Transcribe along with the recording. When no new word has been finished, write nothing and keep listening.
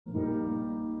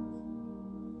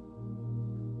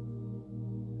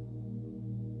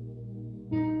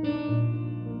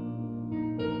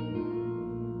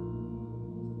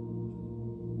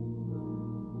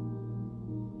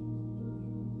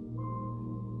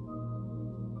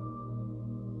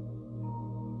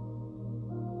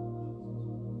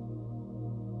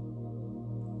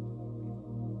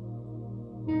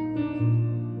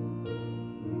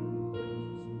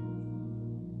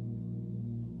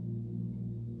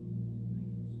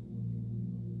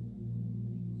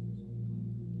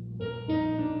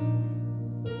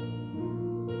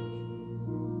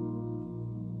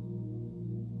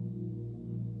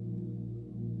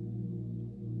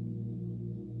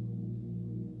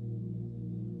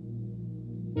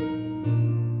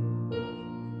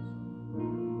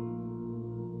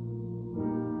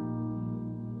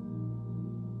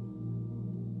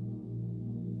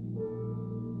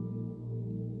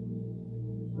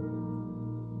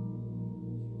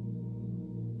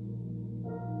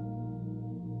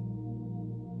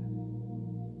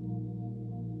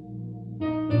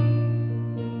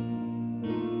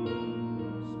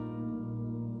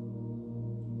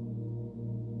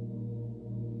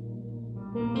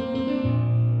Good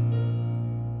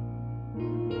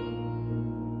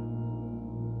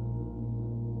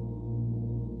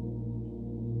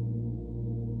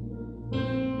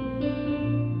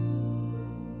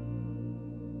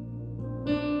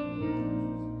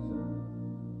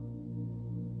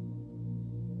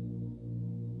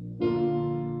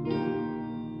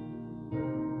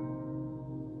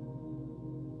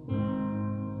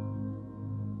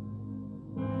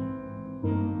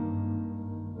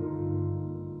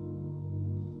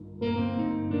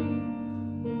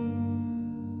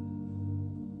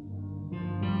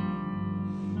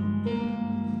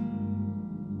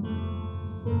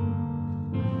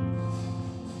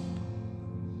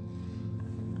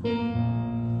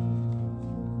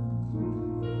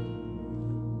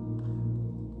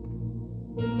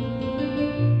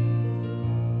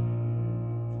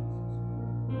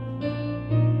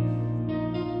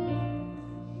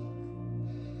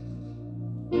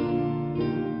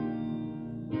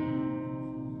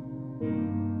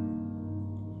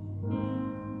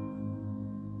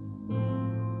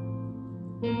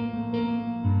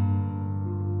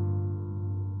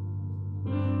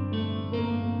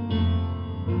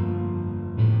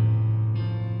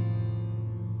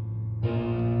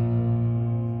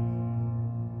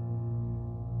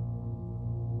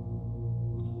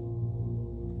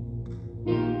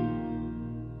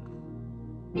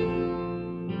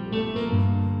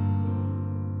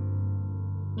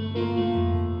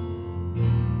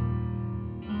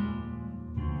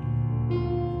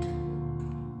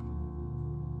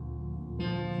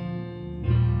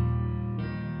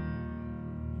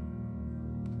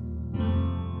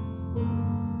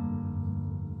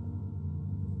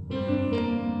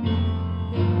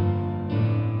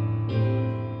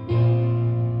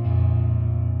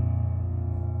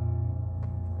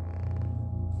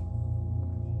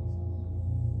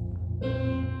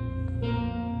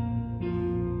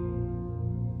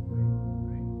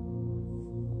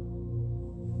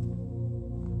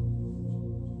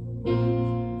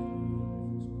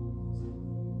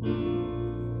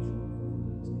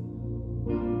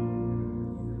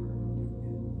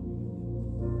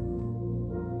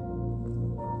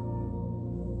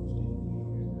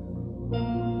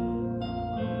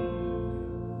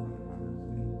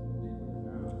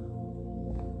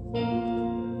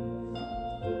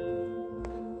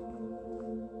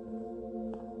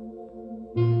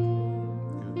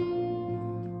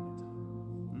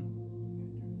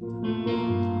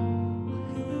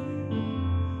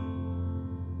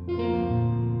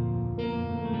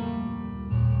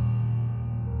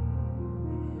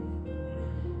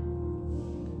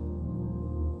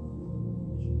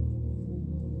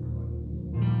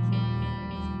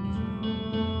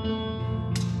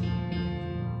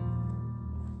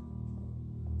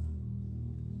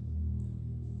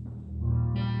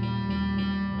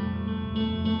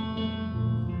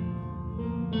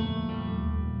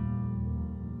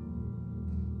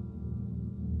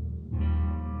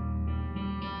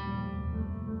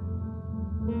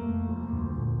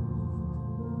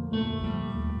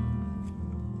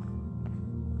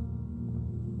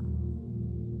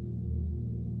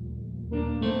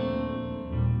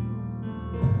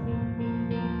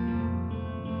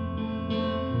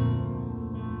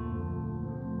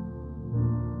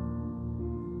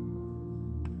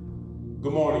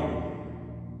morning,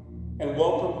 and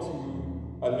welcome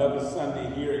to another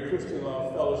Sunday here at Christian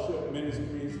Love Fellowship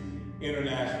Ministries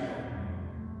International.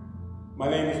 My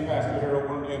name is Pastor Harold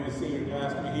Wormley. I'm the senior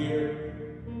pastor here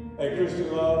at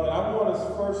Christian Love, and I want to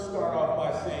first start off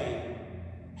by saying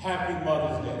Happy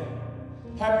Mother's Day.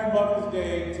 Happy Mother's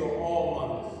Day to all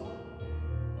mothers.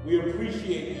 We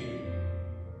appreciate you.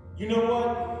 You know what?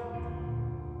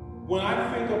 When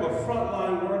I think of a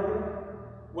frontline worker,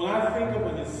 when I think of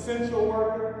an essential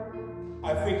worker,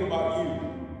 I think about you.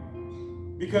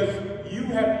 Because you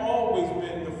have always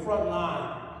been the front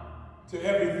line to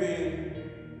everything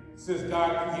since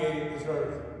God created this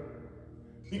earth.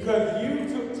 Because you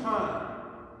took time,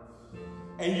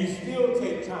 and you still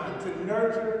take time to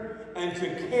nurture and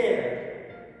to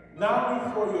care, not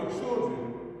only for your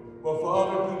children, but for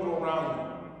other people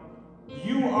around you.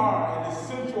 You are an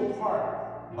essential part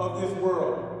of this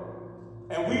world.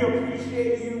 And we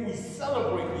appreciate you, we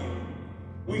celebrate you,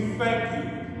 we thank you.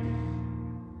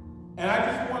 And I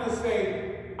just want to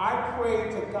say, I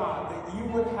pray to God that you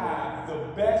would have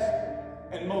the best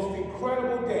and most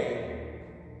incredible day,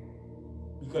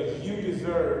 because you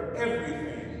deserve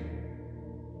everything.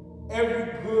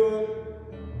 Every good,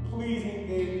 pleasing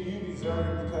day you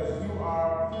deserve, because you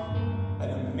are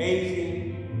an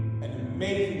amazing,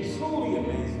 truly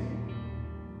amazing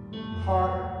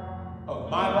part of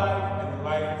my life and the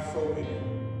life life of so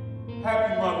many.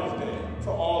 Happy Mother's Day to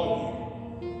all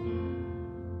of you.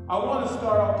 I want to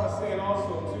start off by saying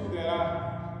also, too,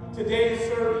 that today's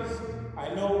service,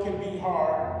 I know, can be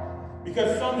hard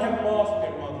because some have lost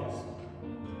their mothers.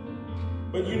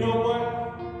 But you know what?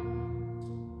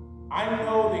 I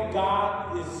know that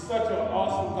God is such an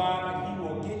awesome God that He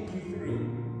will get you through.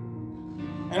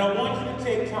 And I want you to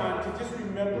take time to just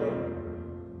remember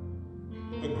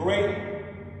the great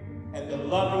and the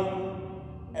loving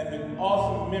and the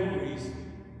awesome memories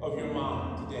of your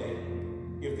mom today,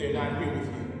 if they're not here with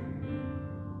you.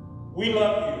 We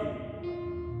love you,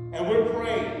 and we're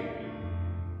praying.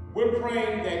 We're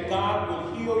praying that God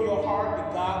will heal your heart,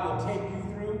 that God will take you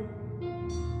through.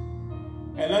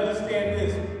 And understand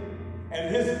this,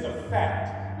 and this is a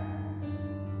fact,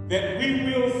 that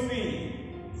we will see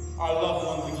our loved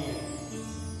ones again.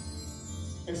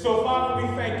 And so, Father,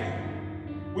 we thank you.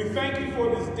 We thank you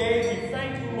for this day. We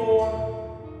thank you, Lord,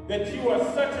 that you are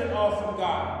such an awesome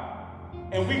God.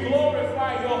 And we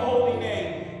glorify your holy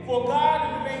name. For God,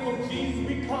 in the name of Jesus,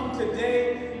 we come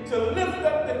today to lift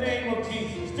up the name of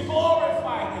Jesus, to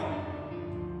glorify him.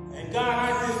 And God,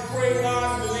 I just pray,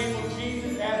 God, in the name of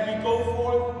Jesus, as we go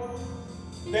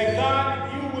forth, that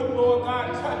God, you would, Lord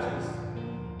God, touch us.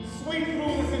 Sweep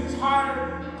through this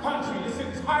entire country, this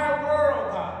entire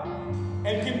world, God,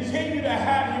 and continue to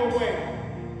have your way.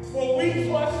 For we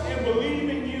trust and believe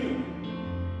in you,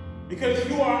 because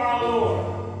you are our Lord,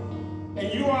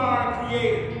 and you are our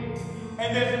Creator,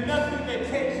 and there's nothing that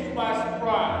takes you by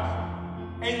surprise,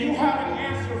 and you have an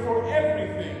answer for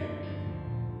everything.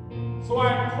 So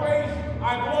I praise you,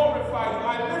 I glorify you,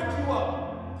 I lift you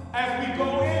up as we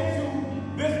go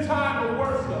into this time of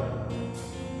worship.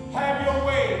 Have your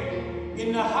way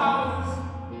in the houses,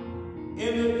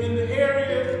 in the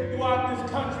areas throughout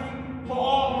this country for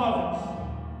all mothers.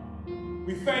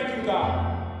 We thank you,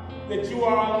 God, that you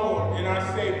are our Lord and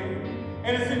our Savior.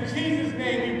 And it's in Jesus'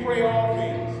 name we pray all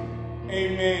things.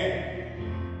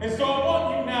 Amen. And so I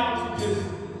want you now to just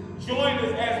join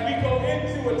us as we go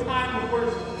into a time of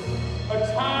worship,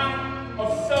 a time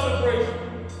of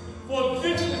celebration. For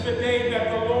this is the day that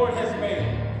the Lord has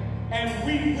made, and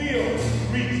we will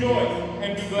rejoice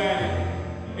and be glad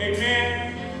in it.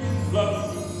 Amen.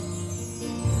 Love you.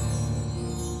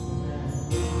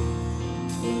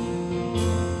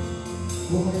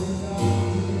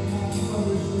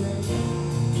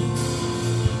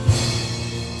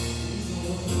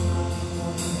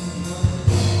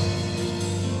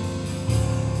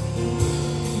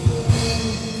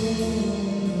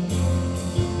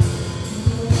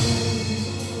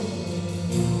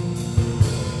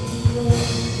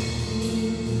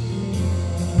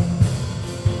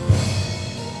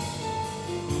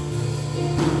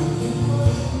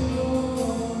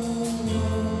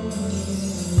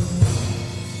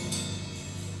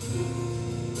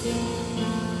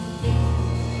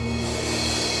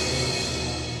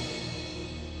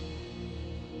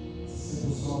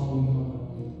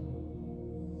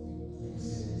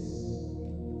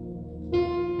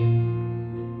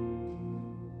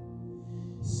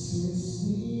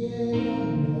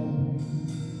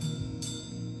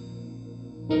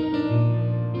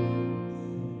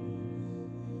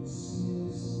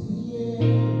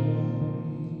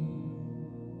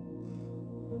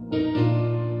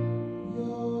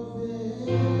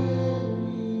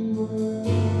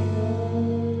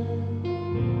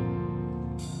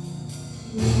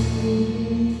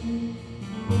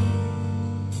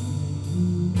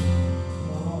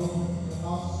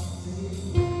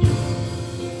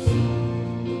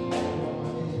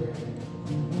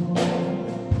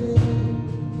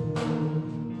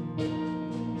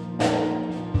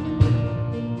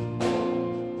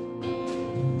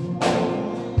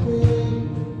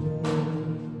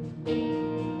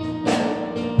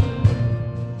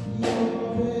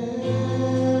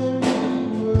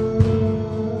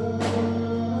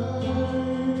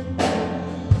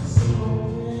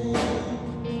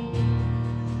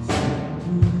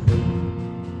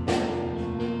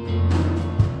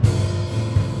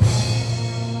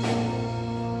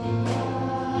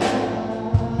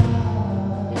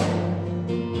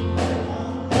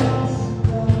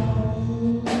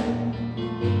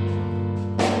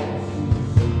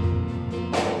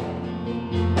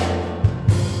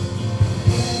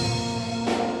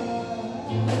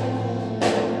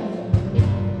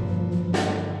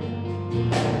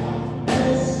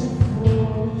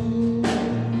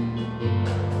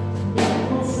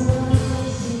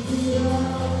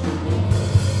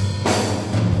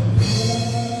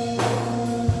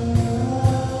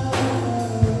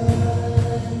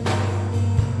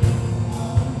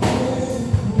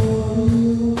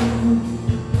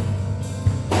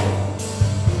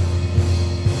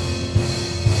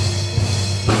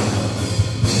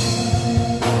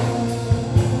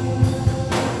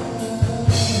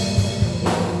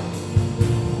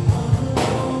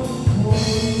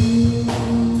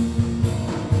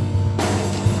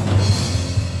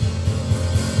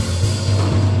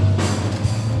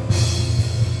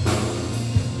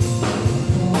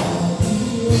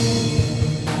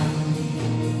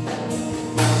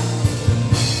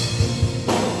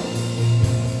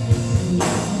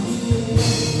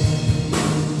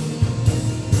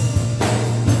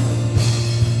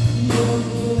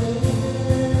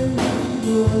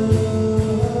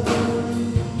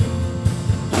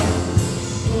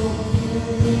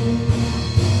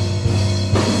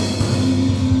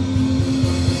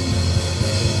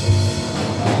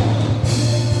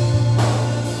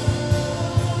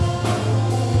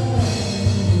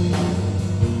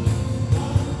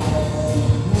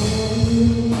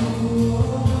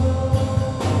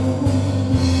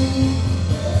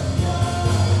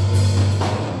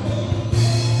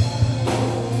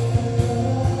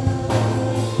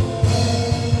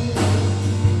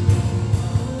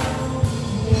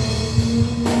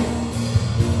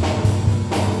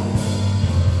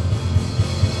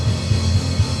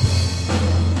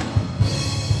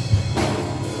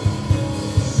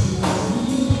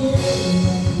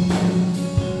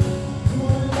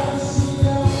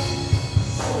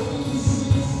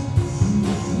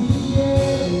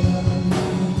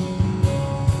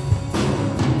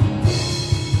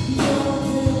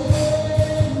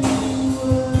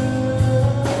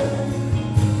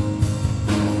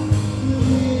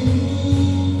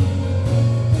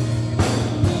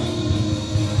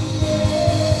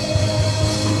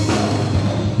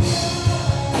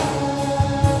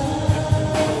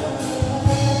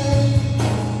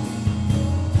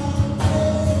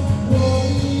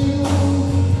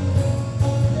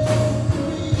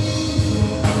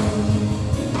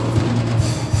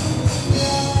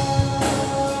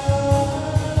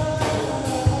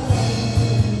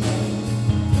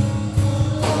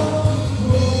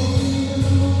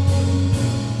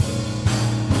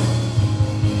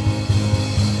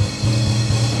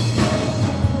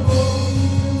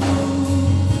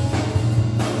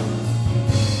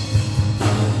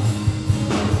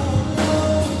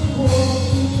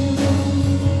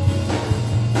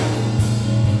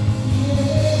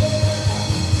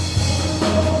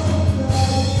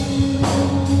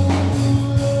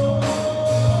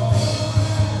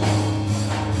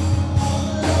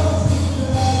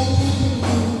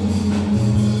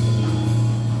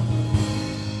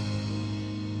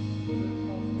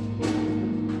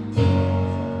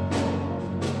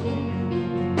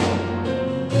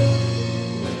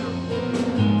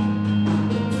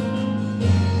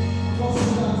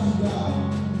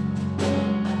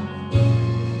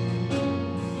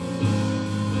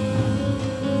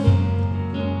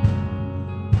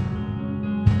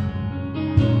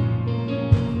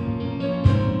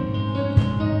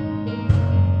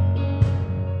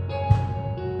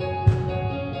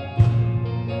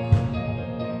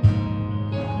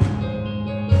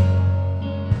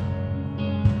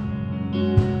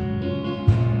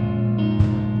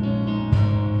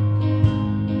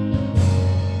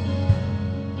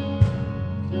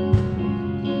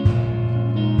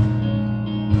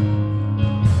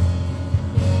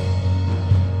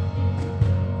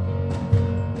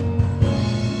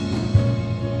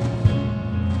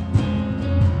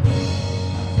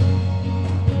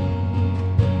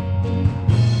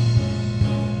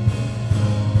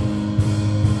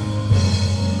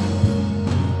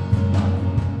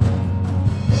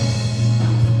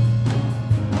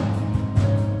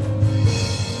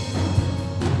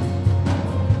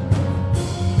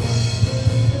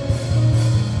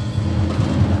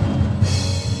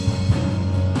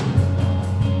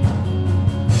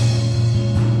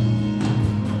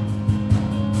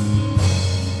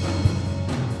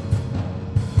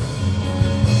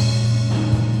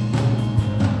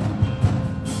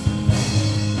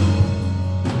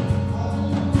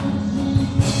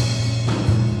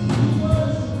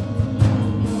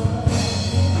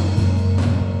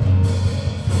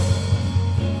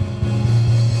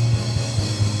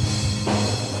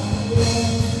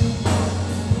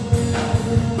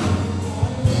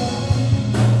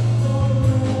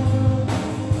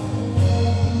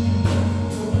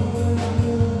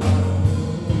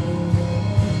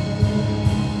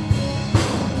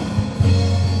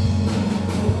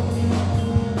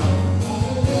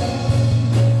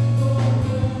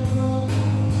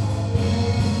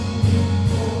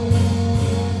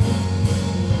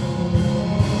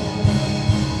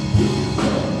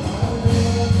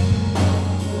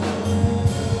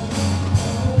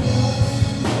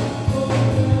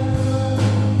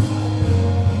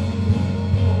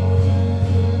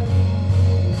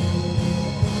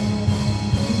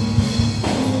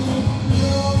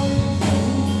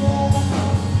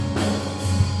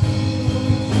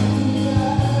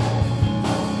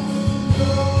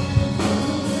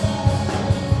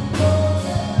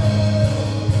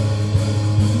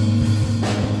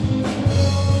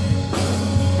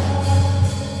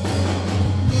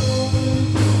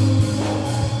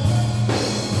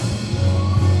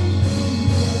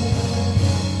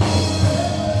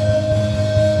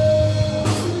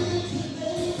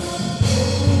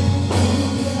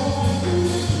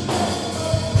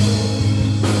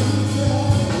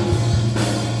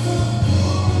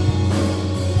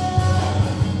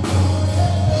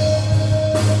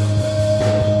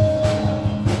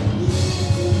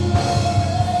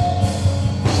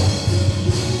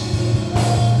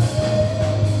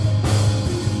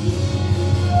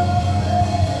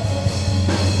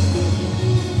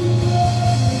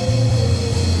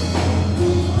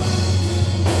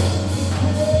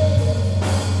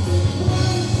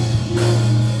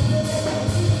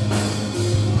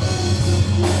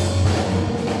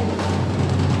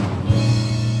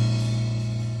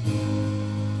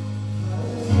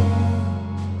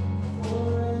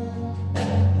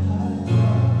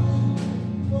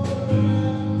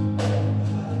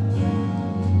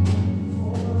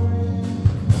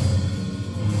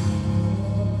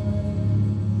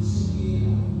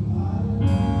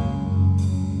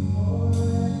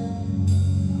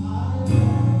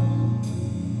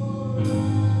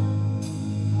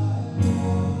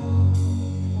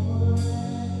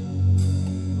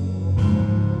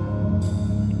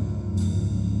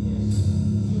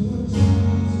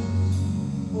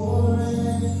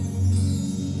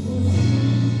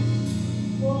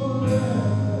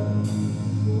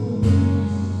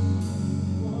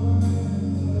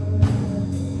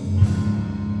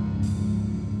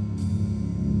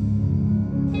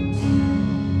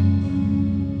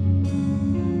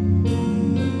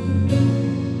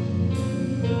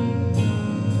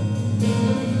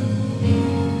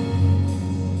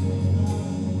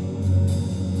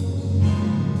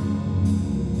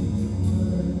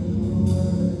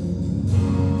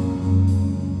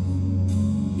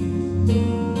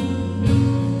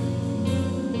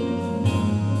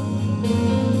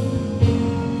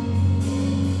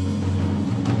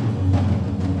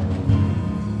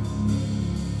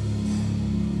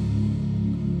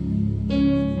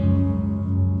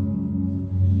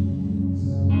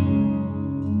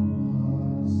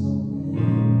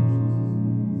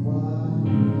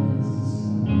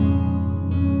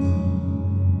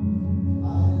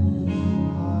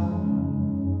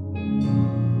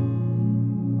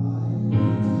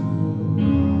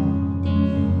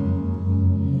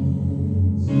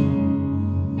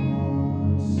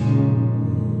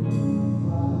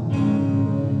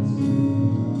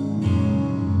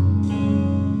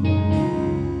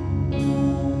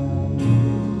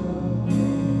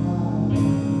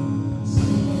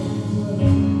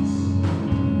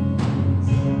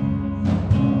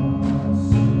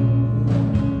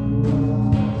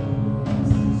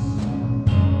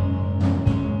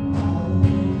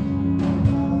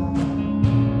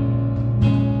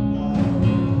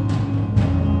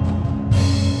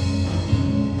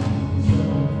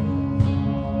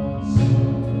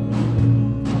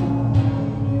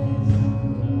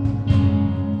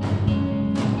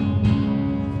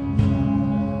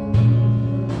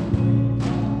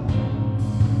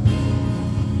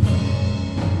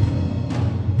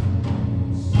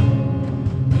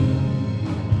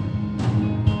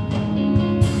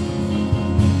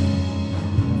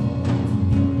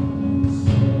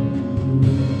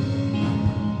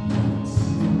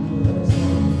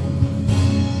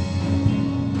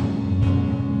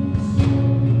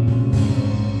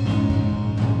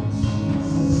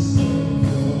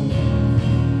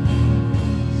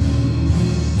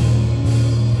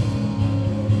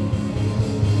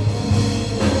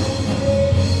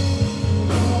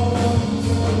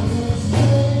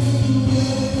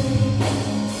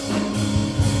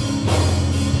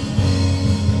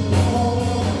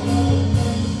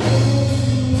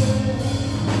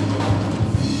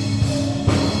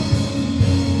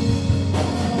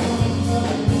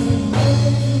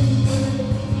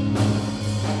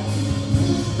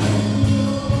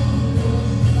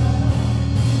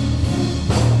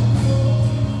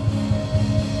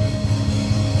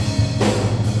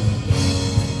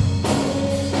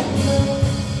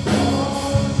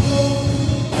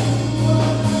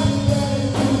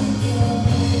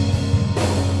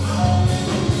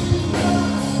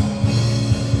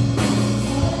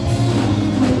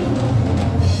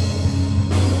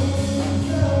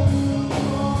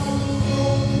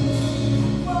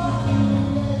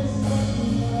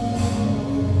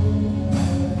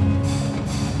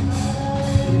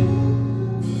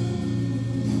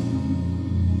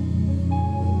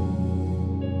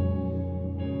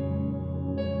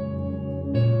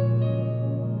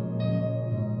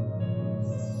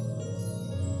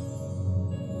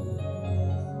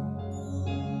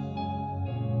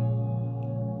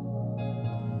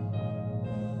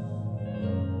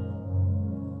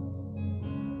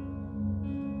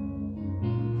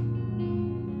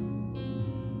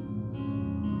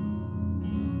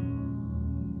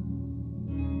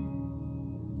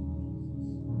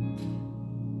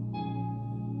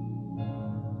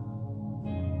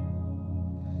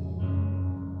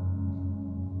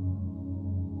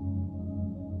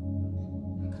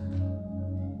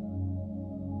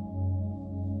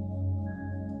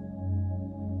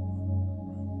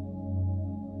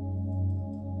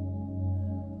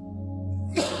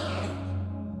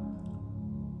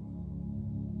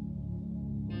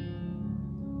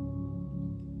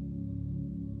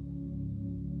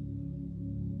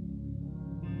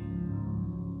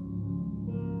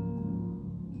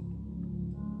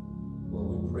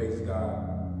 praise God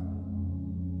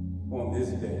on this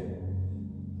day.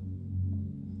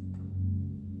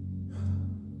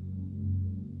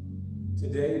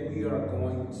 Today we are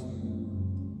going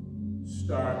to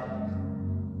start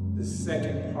the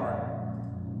second part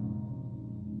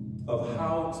of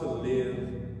how to live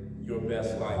your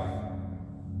best life.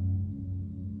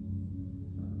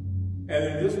 And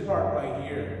in this part right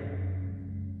here,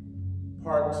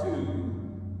 part 2,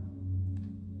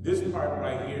 this part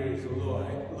right here is a little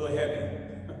heavy.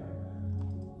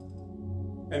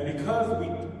 And because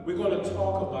we're going to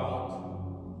talk about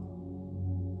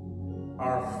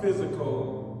our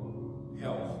physical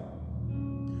health.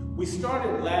 We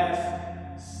started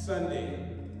last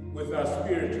Sunday with our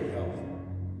spiritual health.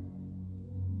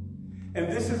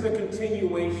 And this is a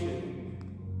continuation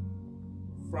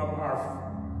from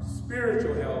our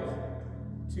spiritual health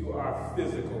to our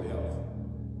physical health.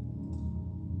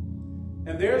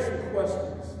 And there are some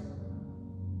questions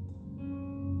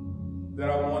that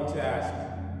I want to ask you.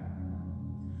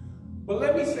 But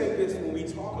let me say this, when we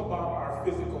talk about our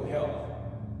physical health,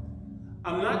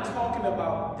 I'm not talking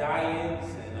about diets,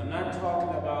 and I'm not talking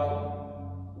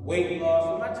about weight loss.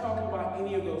 I'm not talking about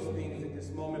any of those things at this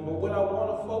moment. But what I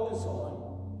want to focus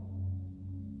on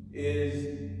is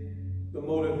the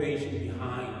motivation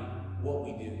behind what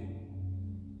we do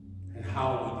and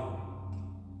how we do.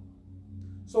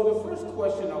 So the first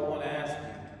question I want to ask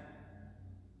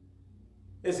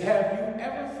you is, have you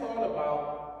ever thought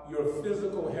about your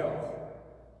physical health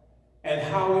and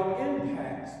how it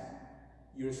impacts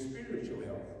your spiritual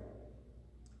health?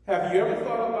 Have you ever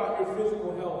thought about your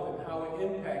physical health and how it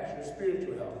impacts your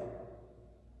spiritual health?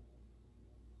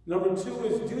 Number 2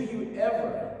 is, do you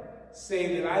ever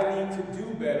say that I need to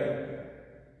do better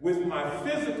with my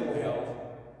physical health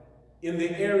in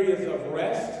the areas of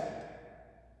rest,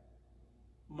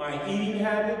 my eating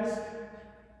habits,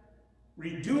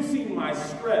 reducing my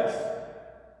stress,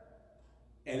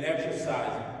 and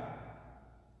exercising?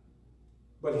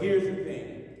 But here's the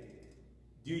thing.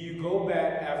 Do you go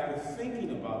back after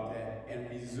thinking about that and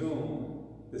resume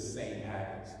the same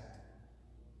habits?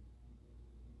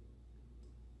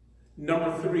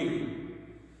 Number 3,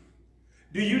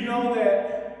 do you know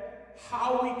that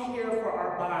how we care for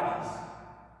our bodies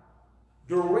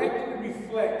directly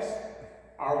reflects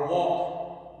our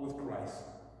walk with Christ?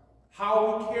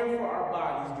 How we care for our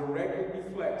bodies directly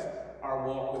reflects our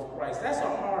walk with Christ. That's a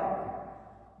hard one,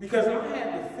 because I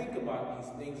had to think about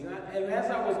these things. And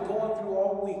as I was going through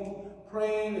all week,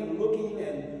 praying and looking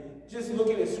and just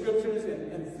looking at scriptures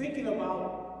and thinking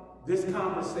about this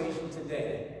conversation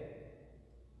today,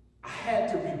 I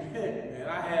had to repent, man.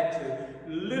 I had to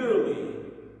literally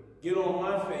get on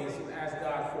my face and ask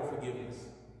God for forgiveness,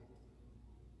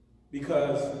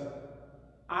 because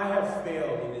I have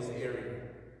failed in this area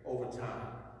over time.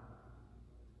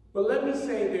 But let me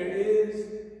say there is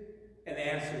an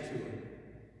answer to it.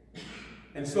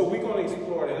 And so we're going to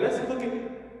explore that. Let's look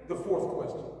at the 4th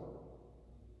question.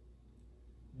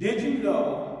 Did you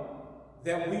know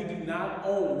that we do not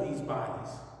own these bodies?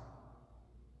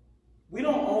 We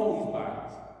don't own these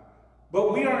bodies,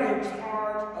 but we are in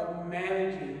charge of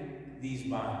managing these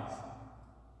bodies.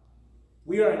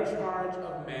 We are in charge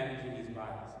of managing these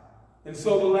bodies. And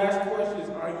so the last question is,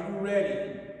 are you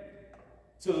ready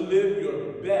to live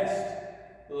your best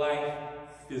life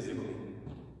physically?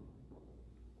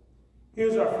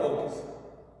 Here's our focus.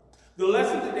 The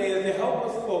lesson today is to help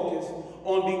us focus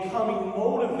on becoming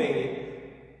motivated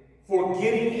for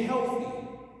getting healthy.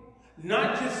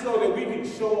 Not just so that we can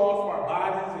show off our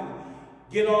bodies and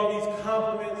get all these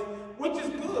compliments, which is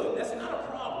good. That's not a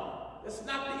problem. That's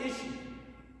not the issue.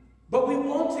 But we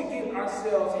want to get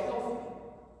ourselves healthy.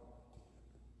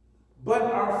 But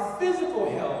our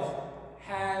physical health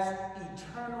has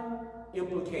eternal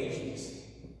implications.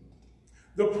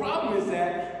 The problem is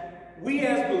that we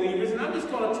as believers, and I'm just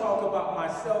going to talk about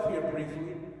myself here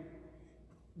briefly,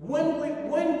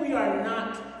 when we are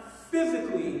not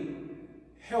physically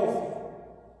healthy,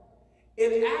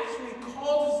 it actually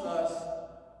causes us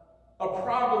a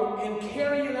problem in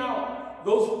carrying out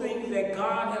those things that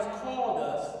God has called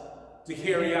us to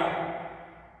carry out.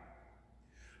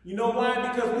 You know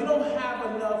why? Because we don't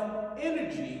have enough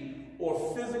energy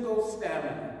or physical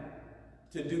stamina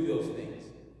to do those things.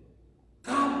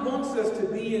 God wants us to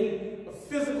be in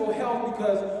physical health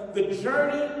because the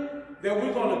journey that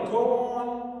we're going to go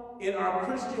on in our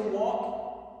Christian walk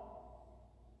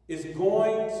is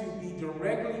going to be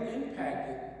directly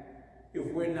impacted if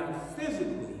we're not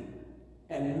physically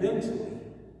and mentally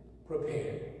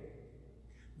prepared.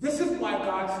 This is why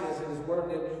God says in his word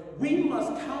that we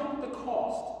must count the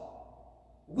cost.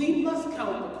 We must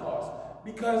count the cost,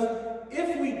 because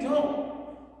if we don't,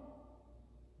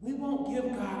 we won't give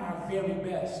God our very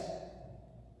best.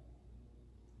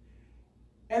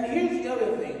 And here's the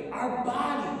other thing. Our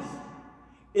bodies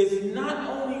is not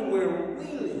only where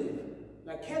we live.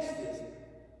 Now catch this.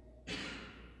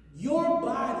 Your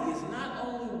body is not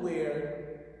only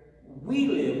where we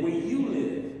live, where you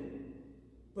live,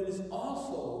 but it's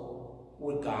also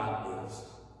where God lives.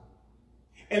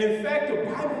 And in fact, the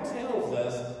Bible tells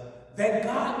us that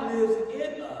God lives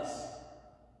in us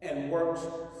and works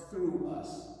through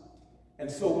us. And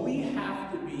so we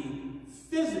have to be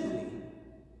physically,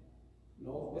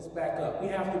 no, let's back up. We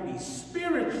have to be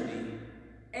spiritually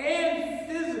and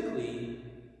physically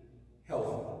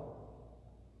healthy.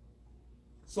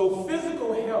 So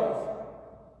physical health,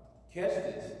 catch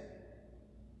this,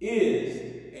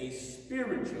 is a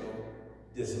spiritual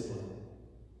discipline.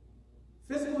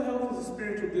 Physical health is a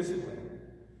spiritual discipline.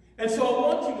 And so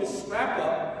I want you to strap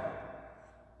up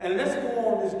and let's go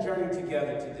on this journey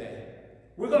together today.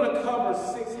 We're going to cover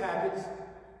 6 habits,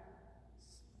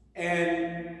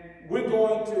 and we're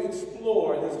going to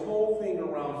explore this whole thing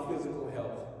around physical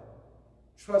health.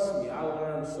 Trust me, I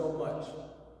learned so much.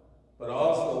 But I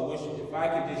also wish, if I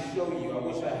could just show you, I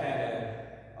wish I had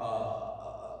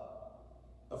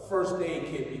a first aid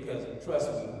kit, because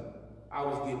trust me, I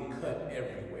was getting cut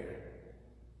everywhere.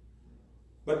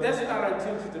 But that's not our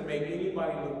intention to make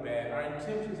anybody look bad. Our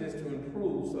intention is to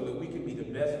improve so that we can be the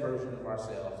best version of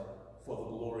ourselves for the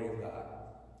glory of God.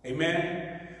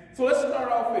 Amen? So let's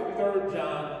start off with 3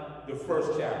 John, the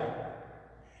 1st chapter.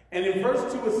 And in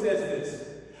verse 2 it says this: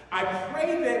 I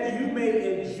pray that you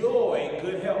may enjoy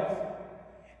good health,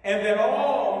 and that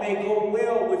all may go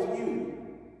well with you,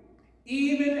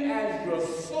 even as your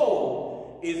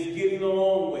soul is getting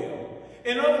along well.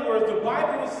 In other words, the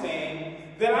Bible is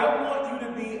saying that I want you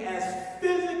to be as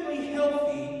physically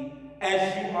healthy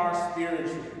as you are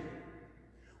spiritually.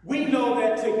 We know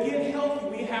that to get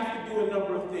healthy, we have to do a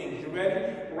number of things. You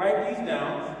ready? Write these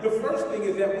down. The first thing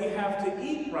is that we have to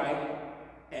eat right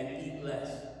and eat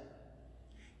less.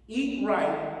 Eat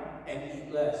right and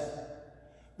eat less.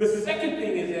 The second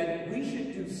thing is that we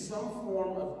should do some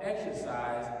form of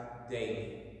exercise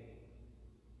daily.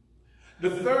 The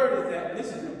third is that, this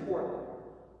is important,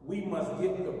 we must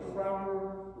get the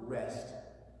proper rest.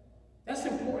 That's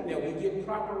important that we get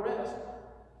proper rest.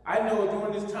 I know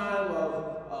during this time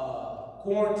of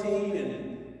quarantine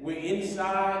and we're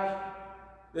inside,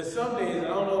 that some days, I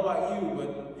don't know about you,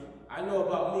 but I know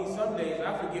about me, some days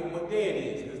I forget what day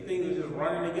it is because things are just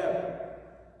running together.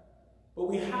 But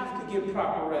we have to get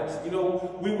proper rest. You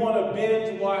know, we want to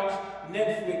binge watch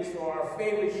Netflix or our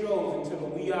favorite shows until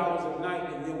the wee hours of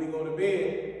night, and then we go to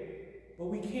bed. But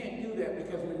we can't do that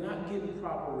because we're not getting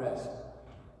proper rest.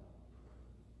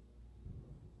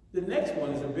 The next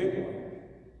one is a big one.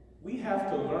 We have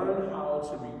to learn how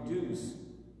to reduce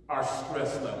our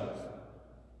stress levels.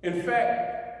 In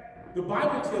fact, the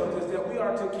Bible tells us that we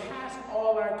are to cast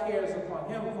all our cares upon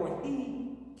Him, for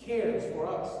He cares for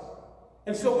us.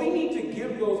 And so we need to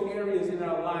give those areas in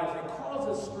our lives that cause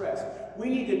us stress. We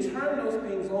need to turn those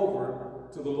things over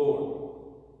to the Lord.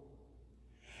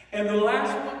 And the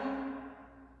last one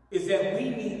is that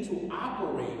we need to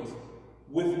operate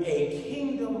with a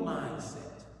kingdom mindset.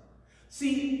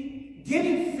 See,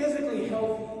 getting physically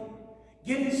healthy,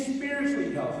 getting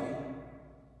spiritually healthy,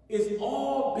 is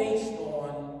all based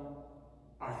on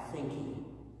our thinking,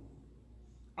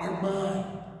 our mind.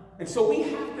 And so we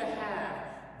have to have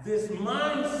this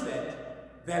mindset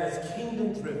that is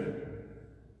kingdom driven.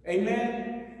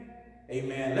 Amen?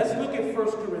 Amen. Let's look at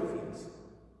 1 Corinthians,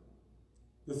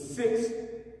 the 6th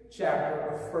chapter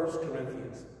of 1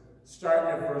 Corinthians,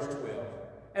 starting at verse 12.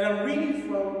 And I'm reading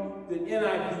from the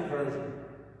NIV version.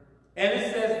 And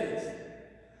it says this: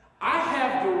 I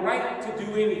have the right to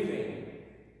do anything,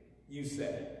 you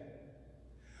say.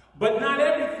 But not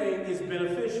everything is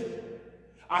beneficial.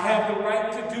 I have the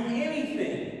right to do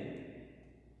anything,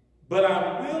 but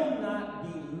I will not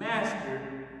be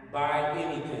mastered by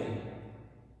anything.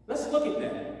 Let's look at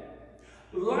that.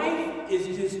 Life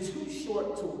is just too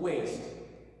short to waste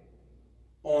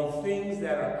on things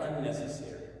that are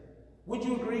unnecessary. Would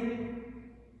you agree?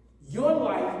 Your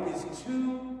life is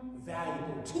too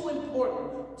valuable, too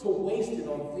important to waste it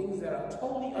on things that are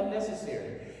totally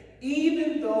unnecessary,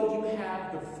 even though you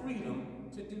have the freedom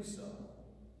to do so.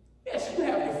 Yes, you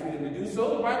have the freedom to do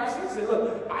so. The Bible says,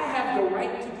 look, I have the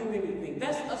right to do anything.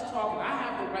 That's us talking. I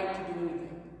have the right to do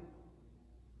anything.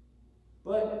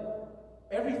 But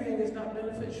everything is not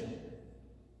beneficial.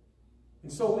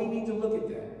 And so we need to look at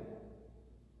that.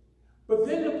 But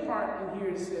then the part in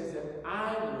here says that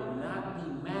I will not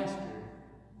be mastered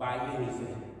by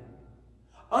anything.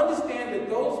 Understand that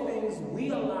those things we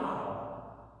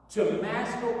allow to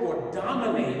master or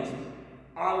dominate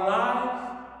our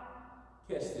lives,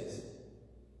 catch this,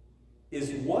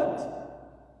 is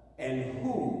what and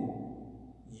who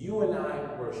you and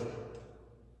I worship.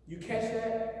 You catch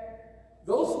that?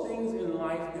 Those things in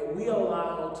life that we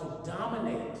allow to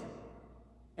dominate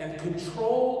and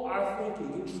control our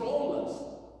thinking, control us,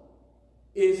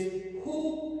 is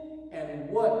who and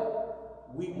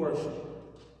what we worship.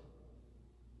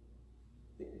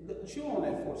 Chew on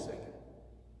that for a second.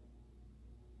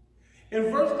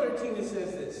 In verse 13 it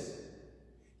says this,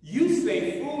 you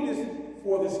say food is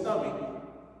for the stomach,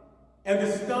 and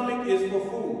the stomach is for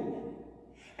food,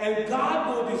 and God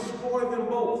will destroy them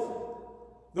both.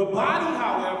 The body,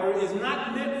 however, is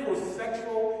not meant for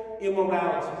sexual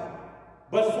immorality,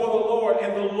 but for the Lord,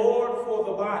 and the Lord for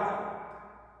the body.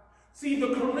 See,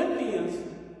 the Corinthians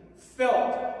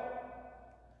felt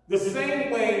the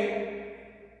same way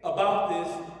about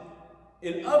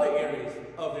this in other areas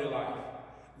of their life.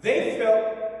 They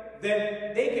felt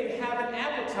that they could have an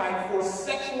appetite for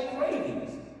sexual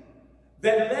cravings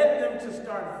that led them to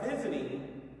start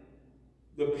visiting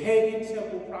the pagan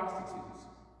temple prostitutes.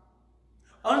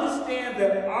 Understand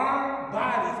that our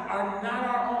bodies are not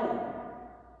our own.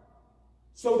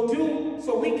 So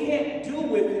we can't do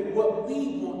with it what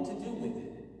we want to do with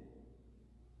it.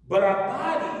 But our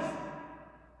bodies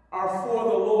are for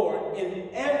the Lord in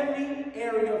every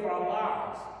area of our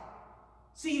lives.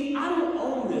 See, if I don't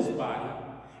own this body,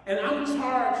 and I'm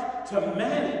charged to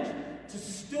manage, to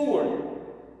steward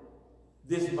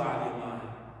this body of mine,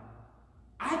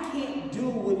 I can't do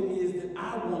what it is that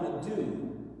I want to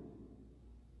do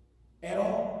at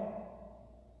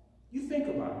all. You think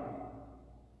about it.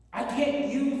 I can't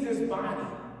use this body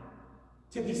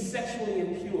to be sexually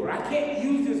impure. I can't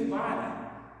use this body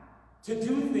to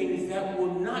do things that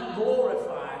will not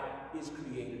glorify its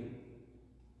creator.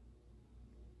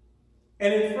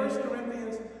 And in 1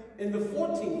 Corinthians, in the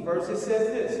 14th verse, it says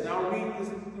this, and I'll read this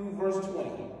through verse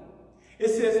 20. It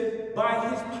says, by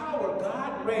his power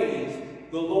God raised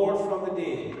the Lord from the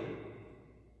dead,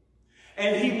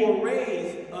 and he will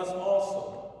raise us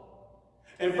also.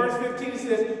 In verse 15 it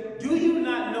says, do you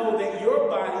not know that your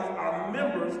bodies are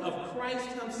members of Christ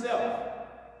himself?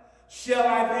 Shall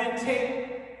I then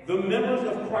take the members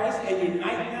of Christ and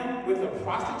unite them with a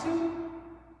prostitute?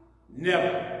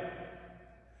 Never.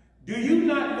 Do you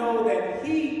not know that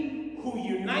he who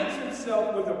unites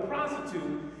himself with a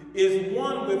prostitute is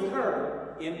one with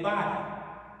her in body?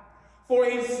 For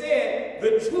it said,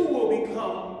 the two will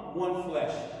become one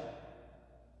flesh.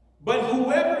 But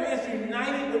whoever is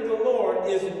united with the Lord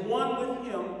is one with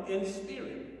him in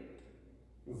spirit.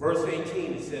 In verse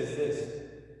 18 it says this,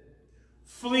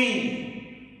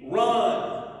 flee,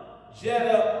 run, jet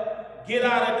up, get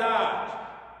out of Dodge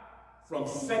from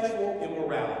sexual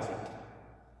immorality.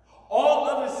 All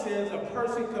other sins a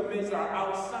person commits are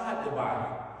outside the body,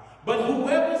 but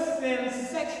whoever sins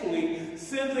sexually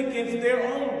sins against their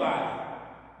own body.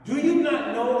 Do you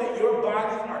not know that your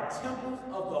bodies are temples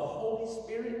of the Holy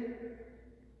Spirit,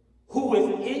 who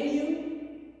is in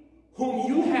you,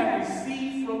 whom you have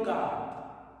received from God?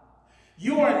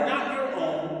 You are not your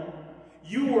own.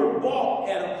 You were bought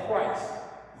at a price.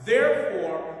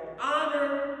 Therefore,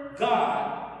 honor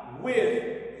God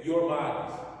with your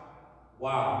bodies.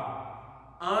 Wow.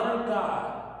 Honor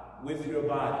God with your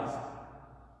bodies.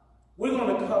 We're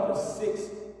going to cover 6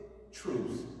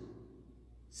 truths.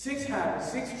 6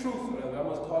 habits, 6 truths, whatever, I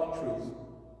must call it truths.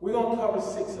 We're going to cover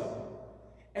 6 of them.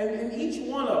 And in each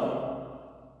one of them,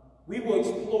 we will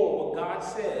explore what God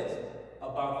says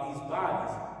about these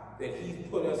bodies that he's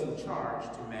put us in charge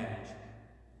to manage.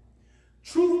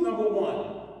 Truth number 1,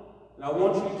 and I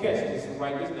want you to catch this and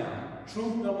write this down.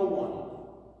 Truth number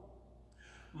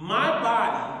 1. My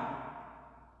body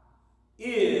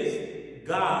is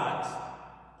God's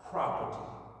property.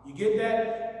 You get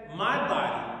that? My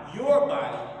body, your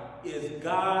body, is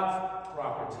God's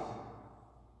property.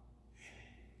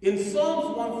 In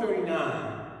Psalms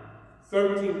 139,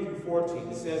 13 through 14,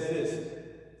 it says this,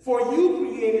 for you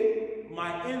created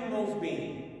my inmost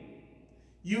being.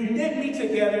 You knit me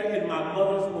together in my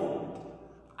mother's womb.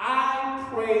 I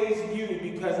praise you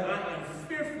because I am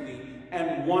fearfully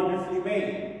and wonderfully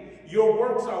made. Your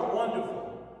works are wonderful.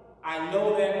 I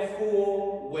know that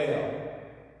full well.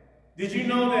 Did you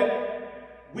know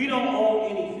that we don't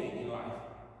own anything in life?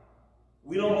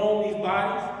 We don't own these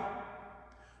bodies.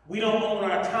 We don't own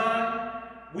our time.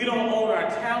 We don't own our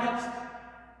talents.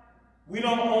 We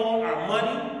don't own our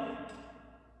money.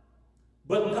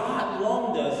 But God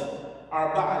loaned us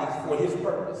our bodies for his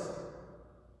purpose.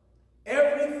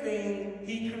 Everything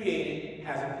he created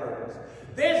has a purpose.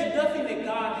 There's nothing that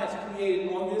God has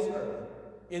created on this earth,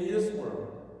 in this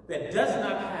world, that does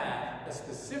not have a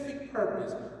specific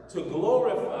purpose to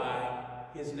glorify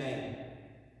his name.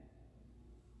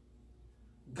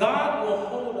 God will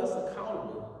hold us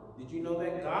accountable. Did you know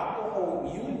that? God will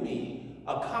hold you and me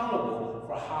accountable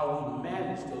for how we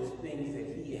manage those things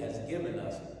that he has given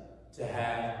us to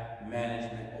have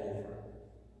management over.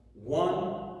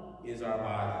 One is our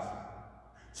bodies.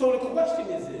 So the question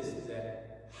is this, is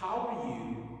that how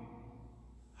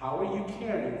are you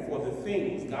caring for the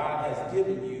things God has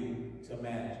given you to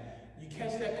manage? You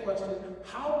catch that question?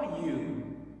 How are you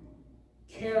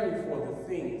caring for the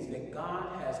things that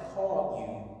God has called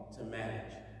you to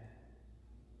manage?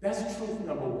 That's truth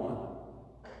number one.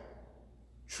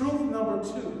 Truth number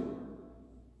two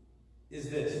is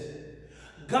this.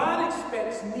 God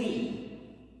expects me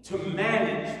to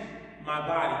manage my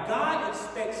body. God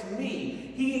expects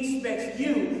me, he expects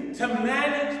you to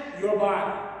manage your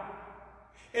body.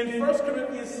 In 1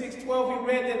 Corinthians 6:12, we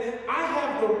read that I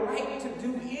have the right to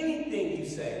do anything you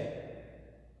say,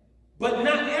 but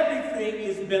not everything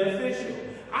is beneficial.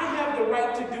 I have the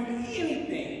right to do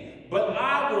anything, but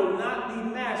I will not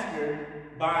be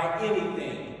mastered by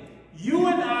anything. You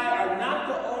and I are not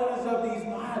the owners of these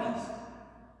bodies,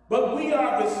 but we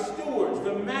are the stewards,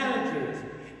 the managers,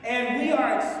 and we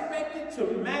are expected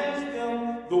to manage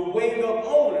them the way the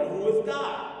owner, who is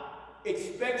God,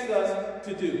 expects us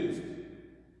to do,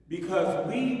 because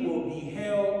we will be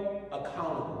held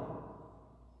accountable.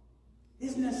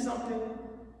 Isn't that something?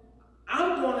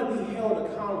 I'm going to be held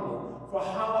accountable for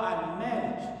how I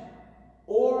manage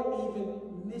or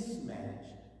even mismanage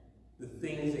the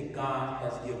things that God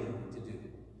has given me to do.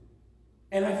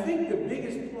 And I think the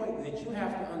biggest point that you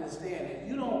have to understand is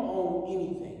you don't own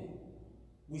anything.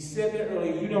 We said that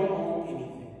earlier, you don't own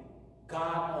anything.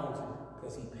 God owns it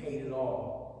because he paid it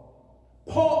all.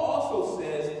 Paul also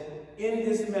says in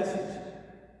this message,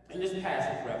 in this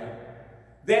passage rather,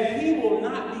 that he will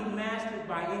not be mastered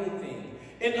by anything.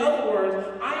 In other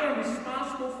words, I am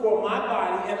responsible for my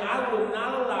body, and I will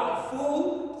not allow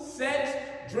food,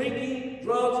 sex, drinking,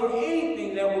 drugs, or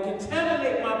anything that will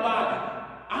contaminate my body.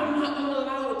 I'm not going to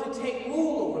allow it to take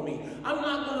rule over me. I'm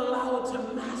not going to allow it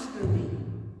to master me.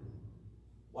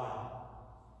 Wow.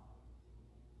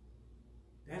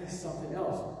 That is something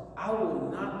else. I will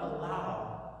not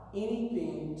allow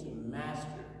anything to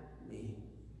master me.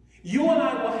 You and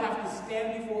I will have to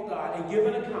stand before God and give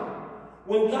an account.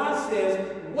 When God says,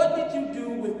 what did you do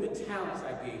with the talents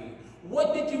I gave you?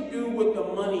 What did you do with the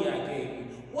money I gave you?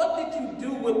 What did you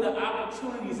do with the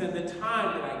opportunities and the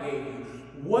time that I gave you?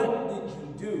 What did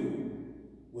you do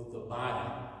with the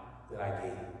body that I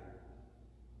gave you?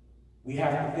 We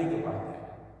have to think about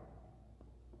that.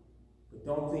 But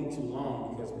don't think too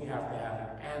long, because we have to have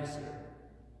an answer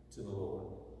to the Lord.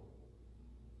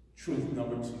 Truth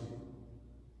number two.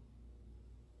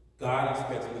 God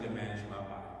expects me to manage my body.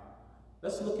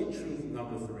 Let's look at truth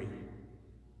number three.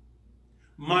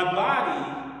 My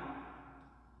body,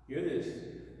 hear this,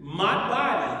 my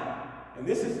body, and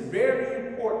this is very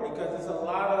important because there's a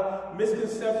lot of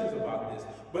misconceptions about this,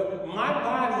 but my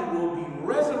body will be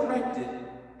resurrected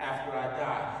after I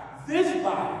die. This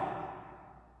body,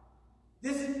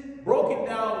 this broken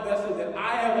down vessel that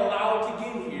I have allowed to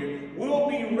get here, will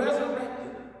be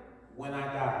resurrected when I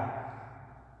die.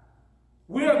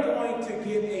 We are going to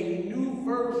get a new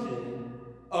version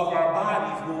of our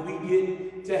bodies when we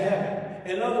get to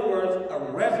heaven. In other words, a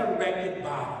resurrected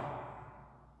body.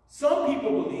 Some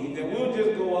people believe that we'll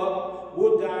just go up,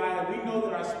 we'll die, and we know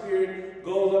that our spirit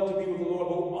goes up to be with the Lord.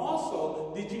 But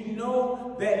also, did you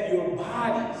know that your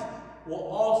bodies will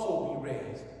also be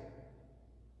raised?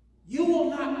 You will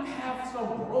not have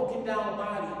some broken down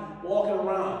body walking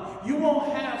around. You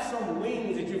won't have some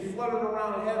wings that you're fluttering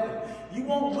around heaven. You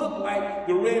won't look like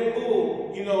the Red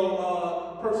Bull,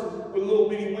 person with little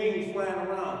bitty wings flying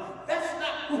around. That's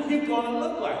not who you're going to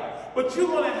look like. But you're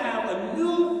going to have a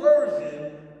new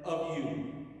version of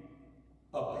you.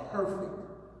 A perfect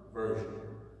version.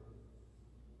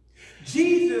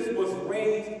 Jesus was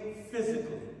raised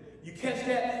physically. You catch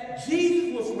that?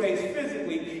 Jesus was raised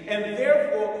physically, and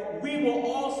therefore we will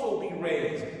also be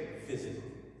raised physically.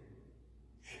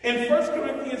 In 1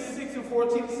 Corinthians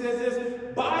 6:14 it says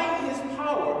this, by his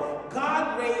power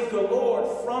God raised the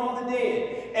Lord from the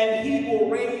dead, and he will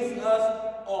raise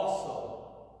us also.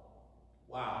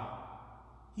 Wow.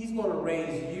 He's going to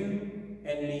raise you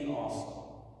and me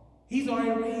also. He's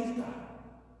already raised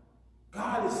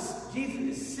God.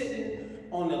 Jesus is sitting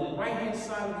on the right-hand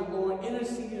side of the Lord,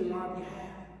 interceding on our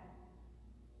behalf.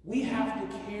 We have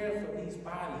to care for these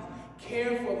bodies,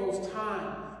 care for those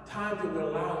times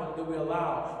that we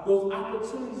allow, those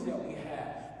opportunities that we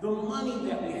have, the money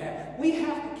that we have. We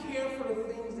have to care for the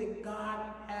things that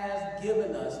God has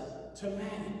given us to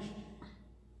manage.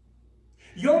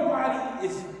 Your body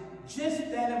is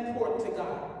just that important to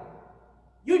God.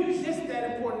 You're just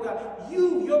that important to God.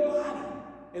 Your body,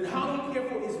 and how you care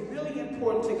for it is really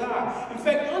important to God. In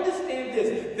fact, understand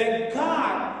this, that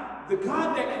God, the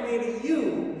God that created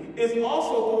you, is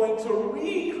also going to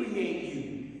recreate you.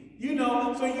 You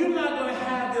know, so you're not going to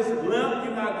have this limp,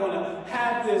 you're not going to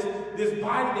have this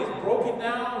body that's broken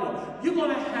down. Or you're going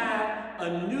to have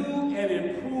a new and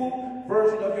improved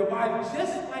version of your body,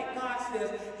 just like God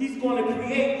says he's going to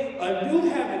create a new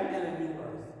heaven and a new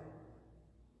earth.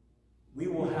 We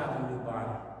will have a new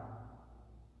body.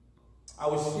 I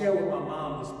was sharing with my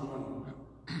mom this morning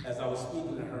as I was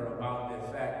speaking to her about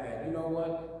the fact that, you know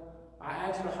what, I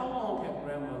asked her, how long have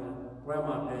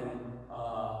grandma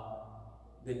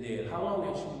been dead? How long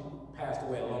had she passed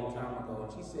away? A long time ago.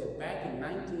 And she said back in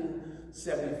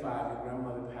 1975, your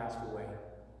grandmother passed away.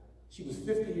 She was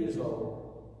 50 years old.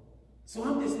 So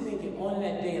I'm just thinking on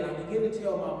that day, and I begin to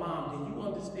tell my mom, do you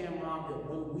understand, Mom, that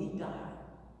when we die,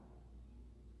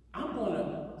 I'm going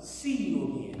to see you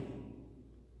again.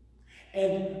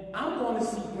 And I'm going to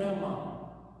see Grandma.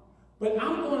 But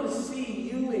I'm going to see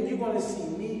you, and you're going to see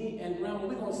me and Grandma.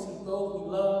 We're going to see those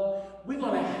we love. We're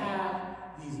going to have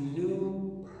these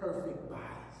new, perfect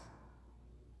bodies.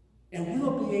 And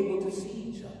we'll be able to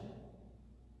see each other.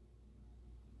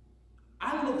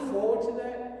 I look forward to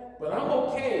that, but I'm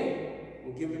okay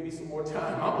with giving me some more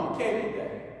time. I'm okay with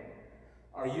that.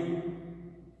 Are you?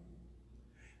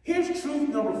 Here's truth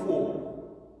number 4.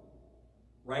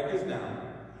 Write this down.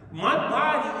 My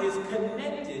body is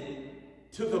connected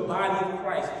to the body of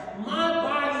Christ. My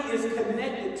body is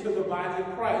connected to the body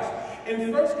of Christ.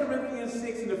 In 1 Corinthians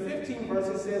 6 in the 15th verse,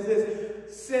 it says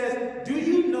this, says, do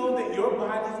you know that your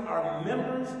bodies are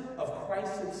members of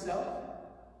Christ himself?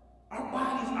 Our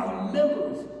bodies are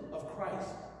members of Christ.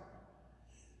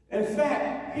 In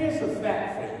fact, here's a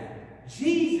fact for you.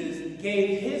 Jesus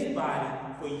gave his body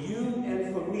for you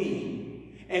and for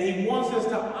me, and he wants us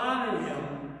to honor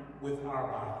him with our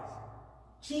bodies.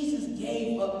 Jesus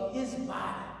gave up his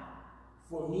body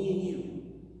for me and you,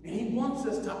 and he wants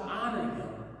us to honor him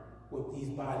with these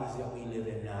bodies that we live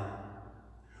in now.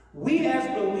 We as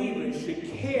believers should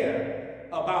care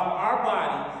about our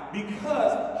body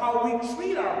because how we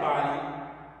treat our body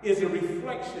is a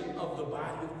reflection of the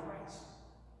body of Christ.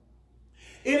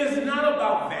 It is not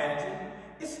about vanity.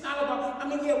 It's not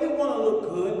about, yeah, we want to look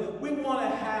good. We want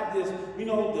to have this,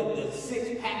 the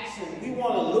 6 packs, and we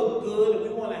want to look good, and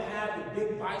we want to have the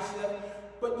big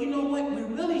bicep. But you know what? We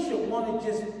really should want to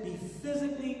just be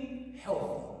physically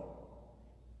healthy.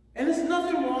 And there's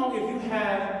nothing wrong if you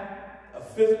have a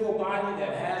physical body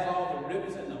that has all the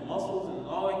ribs and the muscles and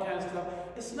all that kind of stuff.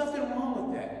 There's nothing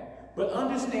wrong with that. But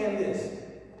understand this,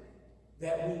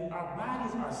 that our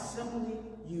bodies are simply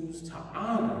used to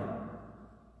honor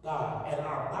God, and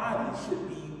our bodies should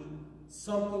be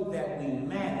something that we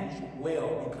manage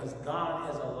well because God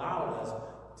has allowed us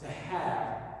to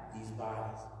have these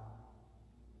bodies.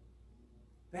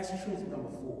 That's truth number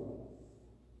 4.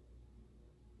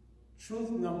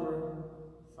 Truth number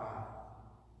 5.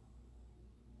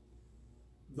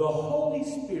 The Holy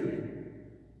Spirit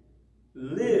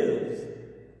lives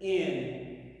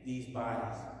in these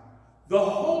bodies. The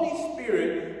Holy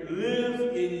Spirit lives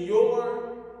in yours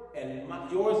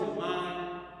and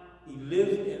mine. He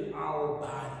lives in our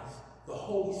bodies. The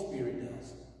Holy Spirit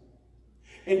does.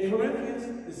 In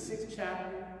Corinthians, the 6th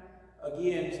chapter,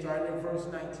 again, starting in verse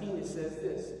 19, it says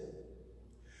this.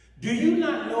 Do you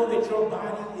not know that your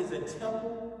body is a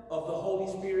temple of the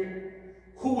Holy Spirit,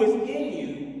 who is in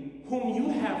you, whom you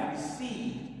have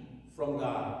received from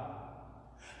God?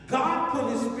 God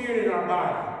put his Spirit in our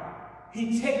body.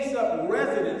 He takes up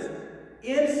residence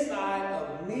inside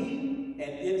of me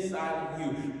and inside of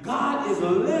you. God is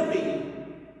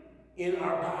living in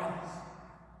our bodies.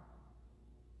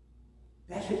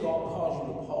 That should cause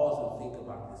you to pause and think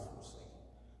about this for a second.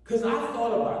 Because I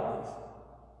thought about this.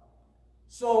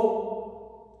 So,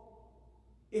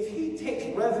 if he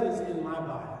takes residence in my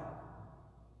body,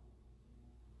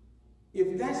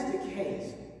 if that's the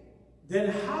case, then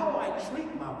how I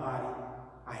treat my body,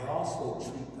 I also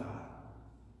treat God.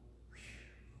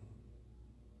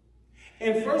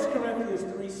 In 1 Corinthians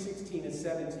 3:16 and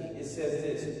 17, it says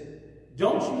this,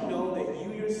 don't you know that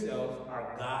you yourselves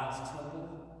are God's temple,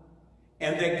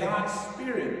 and that God's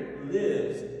Spirit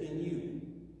lives in you?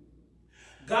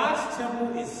 God's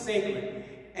temple is sacred,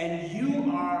 and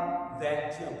you are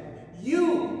that temple.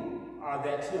 You are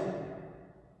that temple.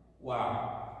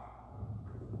 Wow.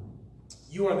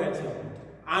 You are that temple.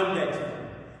 I'm that temple.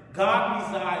 God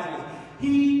resides in us.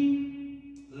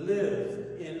 He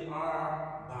lives in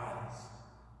our bodies.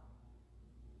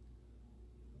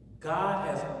 God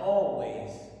has always,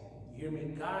 you hear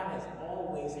me? God has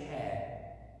always had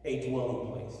a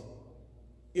dwelling place.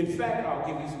 In fact, I'll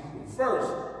give you some clues.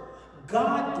 First,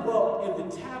 God dwelt in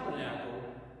the tabernacle,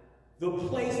 the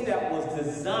place that was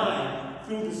designed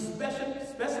through the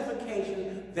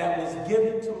specification that was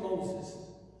given to Moses.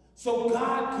 So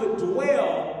God could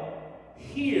dwell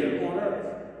here on earth.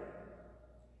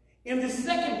 In the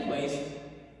second place,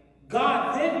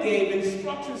 God then gave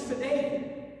instructions to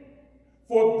David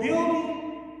for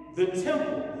building the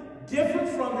temple, different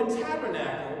from the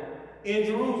tabernacle in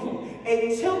Jerusalem.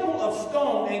 A temple of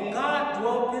stone, and God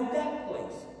dwelt in that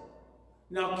place.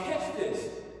 Now catch this.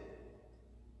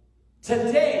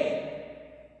 Today,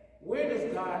 where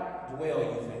does God dwell,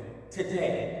 you think?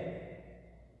 Today.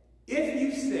 If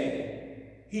you say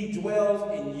he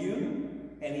dwells in you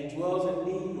and he dwells in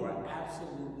me, you are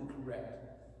absolutely correct.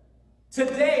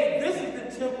 Today, this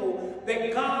is the temple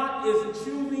that God is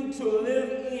choosing to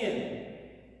live in.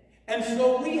 And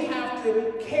so we have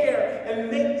to care and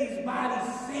make these bodies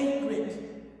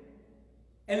sacred.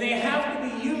 And they have to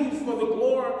be used for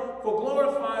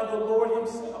glorifying the Lord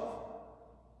himself.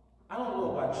 I don't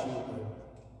know about you,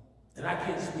 and I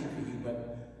can't speak for you,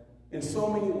 but in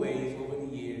so many ways over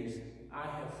the years, I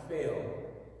have failed.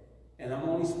 And I'm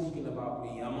only speaking about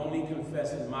me. I'm only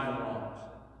confessing my wrongs.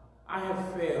 I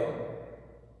have failed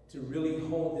to really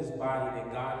hold this body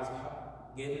that God has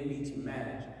given me to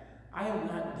manage. I have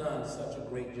not done such a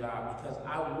great job because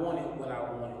I wanted what I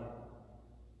wanted.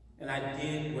 And I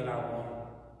did what I wanted.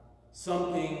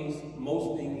 Some things,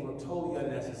 most things were totally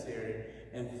unnecessary.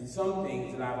 And some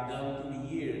things that I've done through the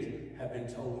years have been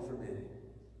totally forbidden.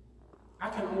 I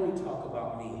can only talk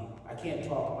about me. I can't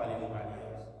talk about anybody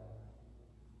else.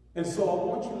 And so I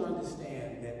want you to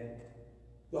understand that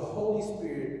the Holy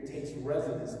Spirit takes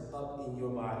residence up in your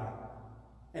body.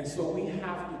 And so we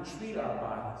have to treat our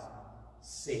bodies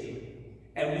sacred.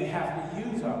 And we have to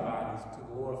use our bodies to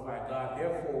glorify God.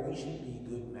 Therefore, we should be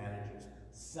good managers,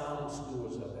 sound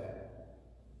stewards of that.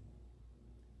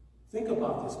 Think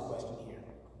about this question here.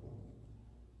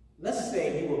 Let's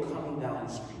say you were coming down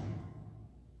the street.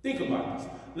 Think about this.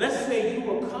 Let's say you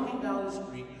were coming down the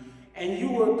street and you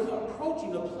were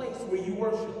approaching a place where you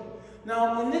worship.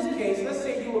 Now, in this case, let's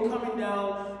say you were coming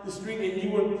down the street and you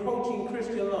were approaching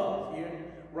Christian Love here,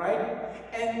 right?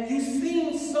 And you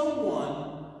seen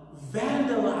someone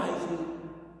vandalizing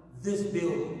this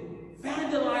building,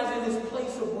 vandalizing this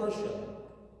place of worship.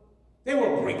 They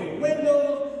were breaking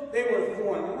windows, they were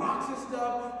throwing rocks and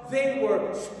stuff, they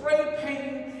were spray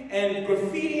painting and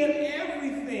graffitiing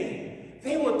everything.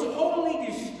 They were totally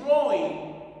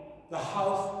destroying the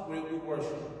house where we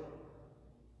worship.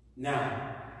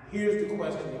 Now, here's the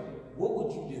question. What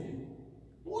would you do?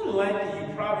 More than likely,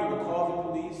 you probably would call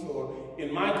the police, or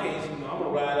in my case, I'm a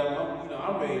rider,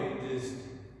 I'm ready to just,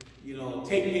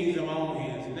 take things in my own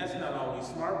hands, and that's not always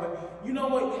smart, but you know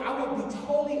what? I would be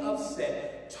totally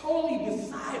upset, totally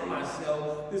beside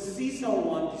myself to see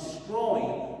someone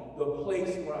destroying the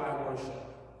place where I worship.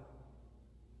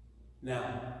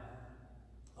 Now,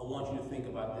 I want you to think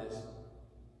about this.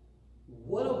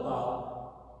 What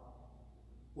about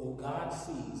when God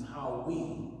sees how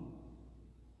we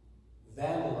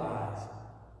vandalize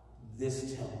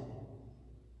this temple,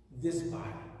 this body,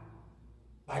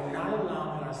 by not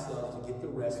allowing ourselves to get the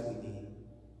rest we need,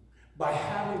 by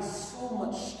having so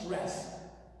much stress,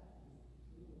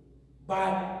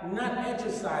 by not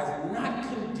exercising, not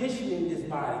conditioning this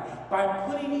body, by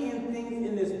putting in things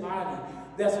in this body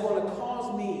that's going to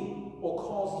cause me or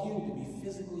cause you to be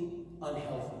physically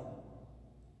unhealthy.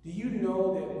 Do you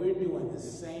know that we're doing the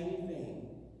same thing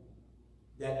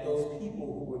that those people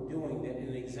who were doing that, in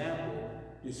an example,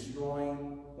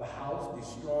 destroying the house,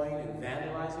 destroying and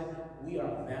vandalizing? We are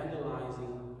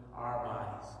vandalizing our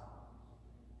bodies.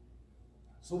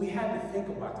 So we had to think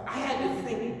about that. I had to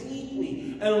think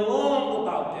deeply and long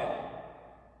about that.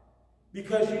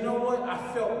 Because you know what?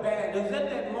 I felt bad. Because at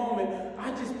that moment, I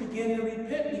just began to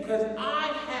repent because I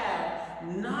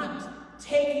have not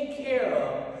taken care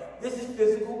of this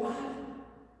physical body.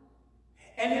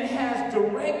 And it has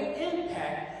direct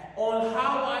impact on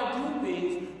how I do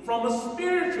things from a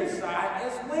spiritual side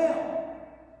as well.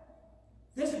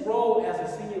 This role as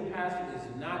a senior pastor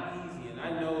is not easy, and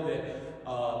I know that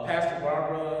Pastor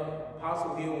Barbara,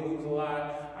 Apostle Hill, when he was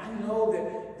alive, I know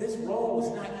that this role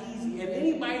was not easy. And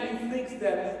anybody who thinks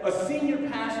that a senior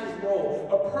pastor's role,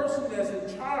 a person that's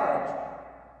in charge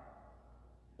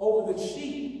over the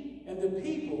sheep and the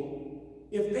people,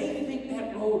 if they think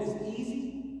that role is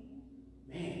easy,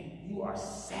 man, you are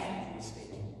sadly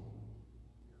mistaken.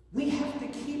 We have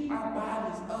our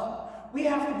bodies up. We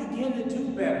have to begin to do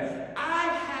better. I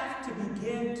have to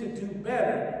begin to do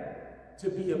better to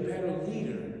be a better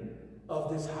leader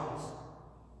of this house.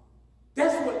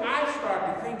 That's what I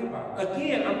start to think about.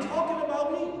 Again, I'm talking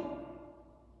about me.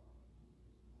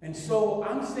 And so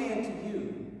I'm saying to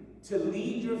you to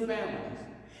lead your families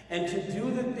and to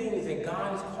do the things that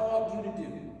God has called you to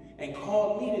do and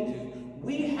called me to do.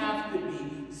 We have to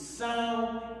be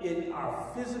sound in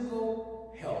our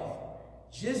physical health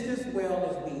just as well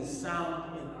as being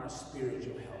sound in our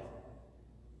spiritual health.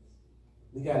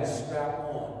 We got to strap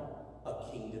on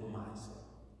a kingdom mindset.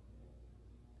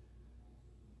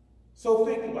 So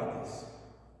think about this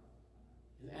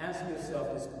and ask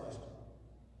yourself this question.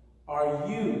 Are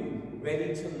you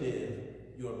ready to live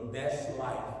your best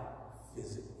life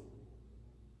physically?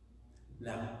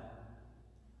 Now,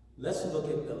 let's look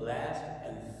at the last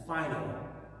and final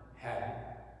habit,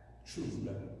 truth.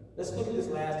 Let's look at this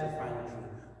last and final truth,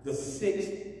 the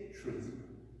sixth truth.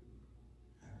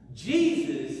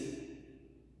 Jesus,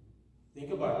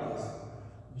 think about this,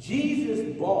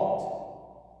 Jesus bought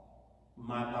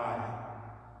my body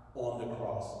on the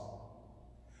cross.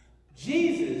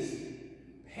 Jesus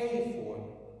paid for it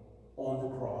on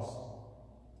the cross.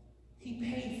 He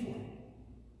paid for it.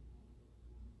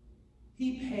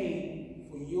 He paid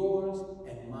for yours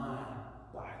and my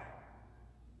body,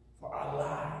 for our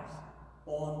lives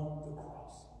on the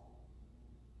cross.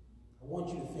 I want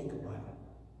you to think about it.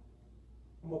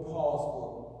 I'm going to pause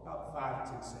for about 5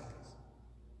 to 10 seconds.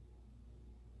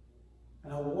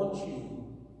 And I want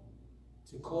you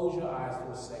to close your eyes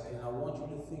for a second, and I want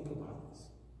you to think about this.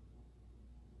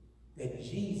 That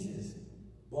Jesus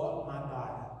bought my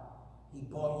body. He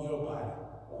bought your body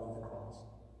on the cross.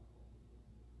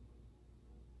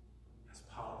 That's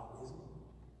powerful, isn't it?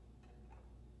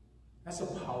 That's a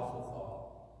powerful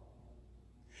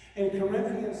thought. In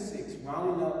Corinthians 6,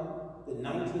 rounding up the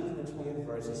 19th and the 20th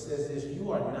verse, it says this,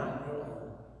 you are not your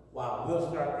own. Wow, we'll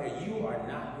start there. You are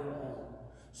not your own.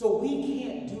 So we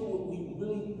can't do what we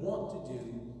really want to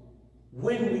do,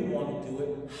 when we want to do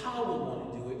it, how we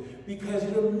want to do it, because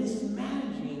you're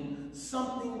mismanaging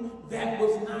something that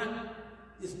was not,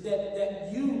 that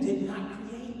you did not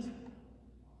create.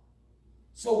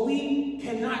 So we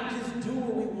cannot just do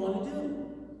what we want to do.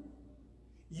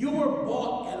 You were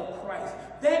bought at a price.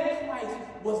 That price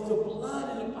was the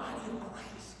blood and the body of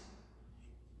Christ.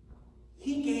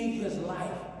 He gave his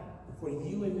life for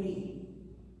you and me.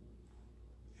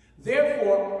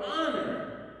 Therefore,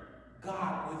 honor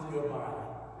God with your body.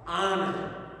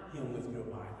 Honor him with your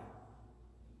body.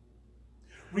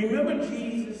 Remember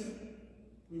Jesus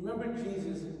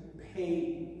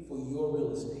paid for your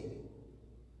real estate.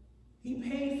 He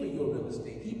paid for your real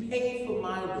estate. He paid for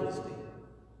my real estate.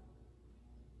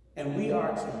 And we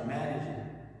are to manage it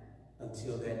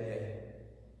until that day.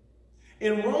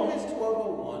 In Romans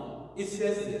 12:1, it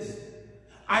says this,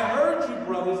 I urge you,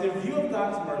 brothers, in view of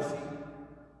God's mercy,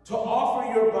 to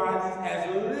offer your bodies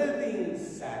as living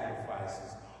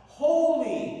sacrifices,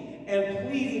 holy and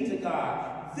pleasing to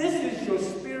God. This is your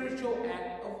spiritual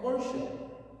act of worship.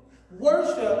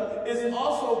 Worship is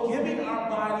also giving our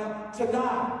body to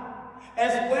God,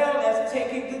 as well as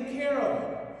taking good care of it.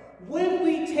 When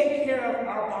we take care of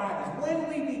our bodies, when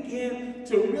we begin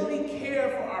to really care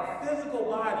for our physical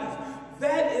bodies,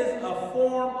 that is a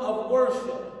form of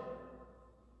worship.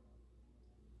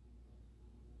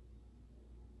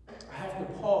 I have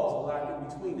to pause a lot in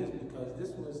between this because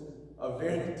this was a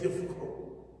very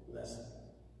difficult lesson.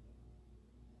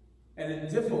 And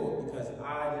it's difficult because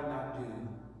I did not do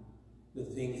the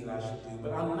things that I should do.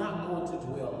 But I'm not going to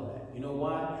dwell on that. You know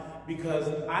why? Because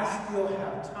I still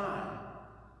have time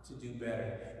to do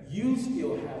better. You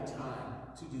still have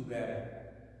time to do better.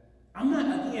 I'm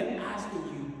not, again, asking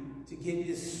you to get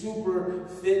this super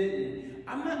fit.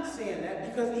 I'm not saying that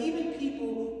because even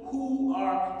people who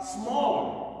are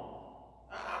smaller,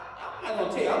 I'm not going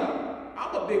to tell you,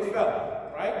 I'm a big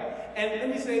fella, right? And let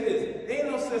me say this, there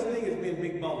ain't no such thing as being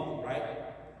big boned, right?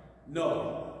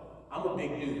 No, I'm a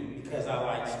big dude because I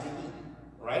like to eat,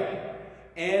 right?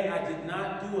 And I did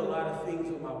not do a lot of things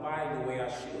with my body the way I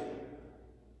should.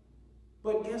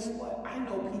 But guess what? I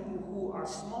know people who are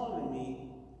smaller than me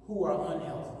who are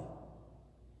unhealthy.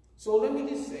 So let me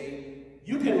just say,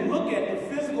 you can look at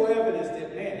the physical evidence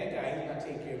that, man, that guy, he's not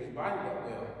taking care of his body that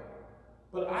well.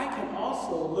 But I can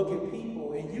also look at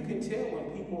people, and you can tell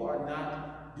when people are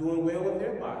not doing well with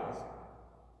their bodies.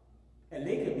 And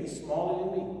they could be smaller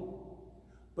than me.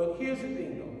 But here's the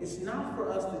thing, though. It's not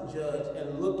for us to judge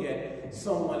and look at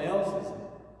someone else's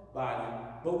body,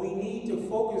 but we need to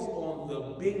focus on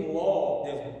the big log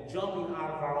that's jumping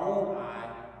out of our own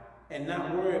eye and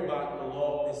not worry about the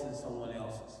log that's in someone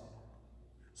else's.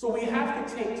 So we have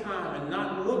to take time and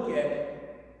not look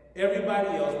at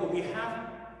everybody else, but we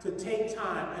have to take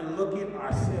time and look at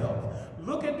ourselves.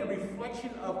 Look at the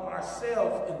reflection of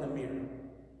ourselves in the mirror.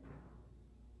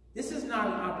 This is not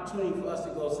an opportunity for us to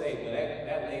go say, well,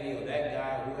 that lady or that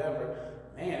guy, whoever,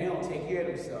 man, they don't take care of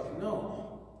themselves.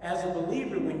 No. As a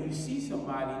believer, when you see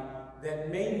somebody that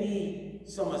may need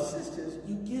some assistance,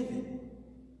 you give it.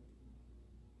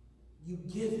 You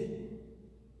give it.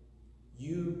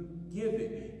 You give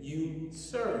it. You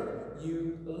serve.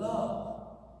 You love.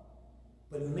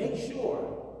 But make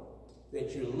sure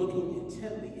that you're looking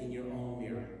intently in your own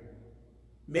mirror.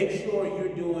 Make sure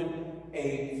you're doing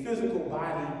a physical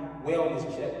body wellness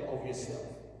check of yourself.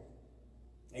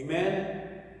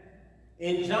 Amen?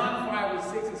 In John 5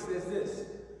 and 6, it says this.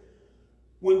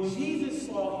 When Jesus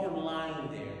saw him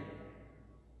lying there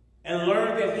and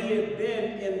learned that he had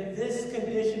been in this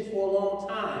condition for a long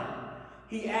time,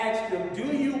 he asked him,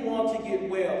 do you want to get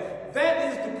well?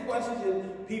 That is the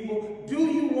question, people. Do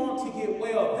you want to get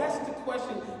well? That's the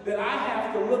question that I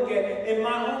have to look at in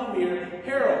my own mirror.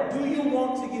 Harold, do you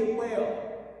want to get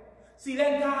well? See,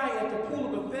 that guy at the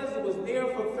pool of Bethesda was there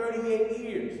for 38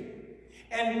 years.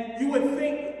 And you would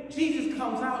think Jesus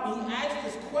comes out and he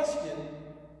asks this question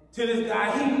to this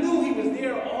guy. He knew he was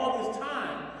there all this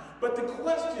time. But the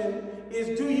question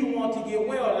is, do you want to get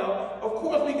well? Now, of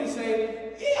course, we can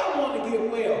say, yeah, I want to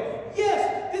get well.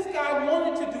 Yes, this guy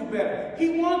wanted to do better.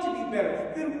 He wanted to be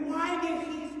better. Then why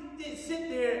did he sit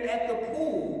there at the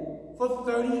pool for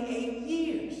 38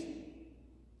 years?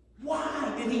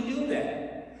 Why did he do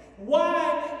that?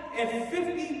 Why, at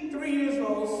 53 years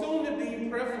old, soon to be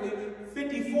prayerfully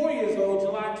 54 years old,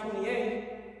 July 28th,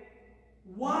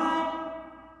 why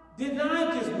didn't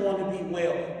I just want to be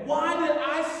well? Why did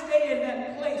I stay in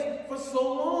that place for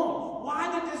so long?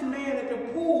 Why did this man at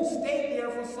the pool stay there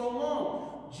for so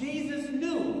long? Jesus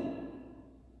knew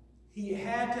he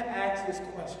had to ask this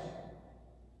question.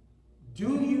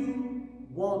 Do you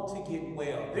want to get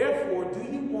well? Therefore,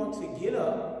 do you want to get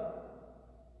up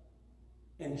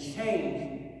and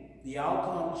change the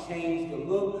outcome, change the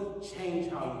look,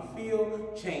 change how you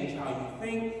feel, change how you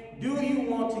think? Do you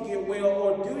want to get well,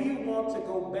 or do you want to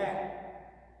go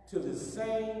back to the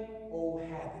same old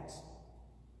habits?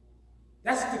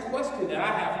 That's the question that I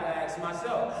have to ask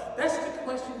myself. That's the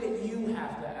question that you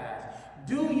have to ask.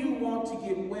 Do you want to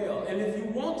get well? And if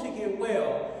you want to get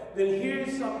well, then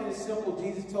here's something simple.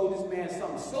 Jesus told this man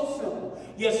something so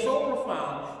simple, yet so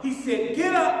profound. He said,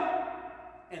 get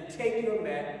up and take your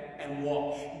mat and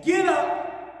walk. Get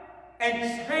up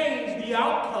and change the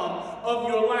outcome of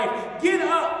your life. Get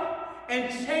up and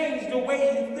change the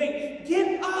way you think.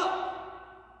 Get up.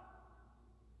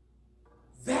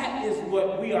 That is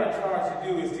what we are charged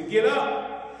to do, is to get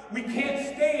up. We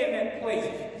can't stay in that place.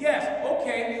 Yes,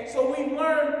 okay, so we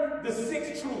learned the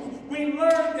 6 truths. We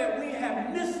learned that we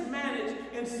have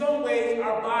mismanaged in some ways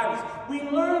our bodies. We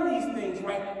learn these things,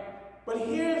 right? But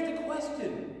here's the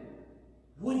question.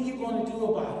 What are you going to do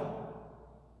about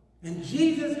it? And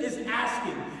Jesus is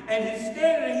asking, and he's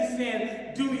standing and he's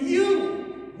saying, do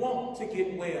you want to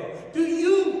get well? Do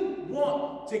you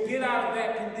want to get out of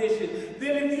that condition?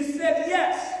 Then if you said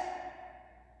yes,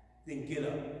 then get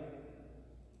up.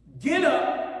 Get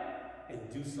up and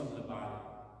do something about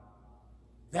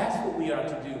it. That's what we are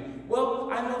to do.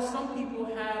 Well, I know some people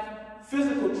have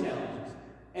physical challenges,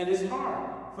 and it's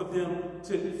hard for them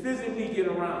to physically get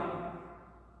around.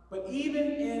 But even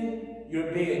in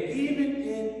your bed, even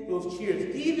in those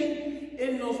chairs, even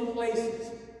in those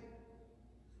places,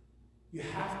 you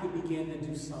have to begin to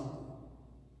do something.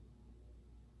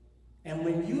 And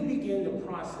when you begin the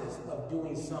process of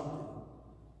doing something,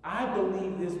 I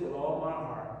believe this with all my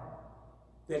heart,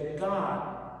 that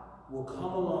God will come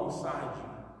alongside you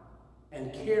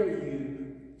and carry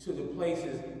you to the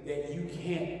places that you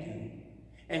can't do.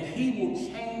 And he will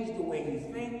change the way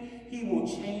you think. He will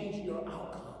change your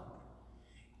outcome.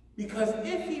 Because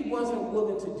if he wasn't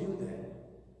willing to do that,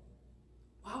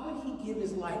 why would he give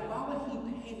his life? Why would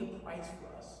he pay the price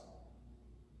for us?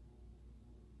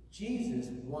 Jesus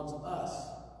wants us,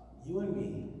 you and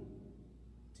me,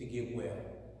 to get well.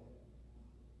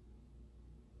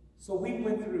 So we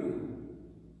went through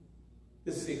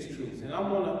the 6 truths, and I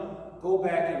want to go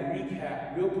back and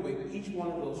recap real quick each one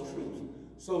of those truths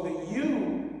so that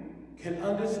you can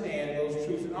understand those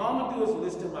truths. And all I'm going to do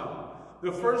is list them out.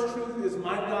 The first truth is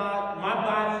my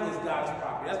body is God's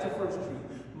property. That's the first truth.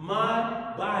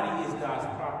 My body is God's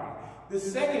property. The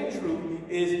second truth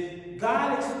is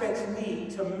God expects me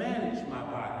to manage my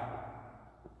body.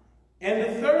 And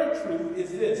the third truth is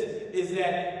this, is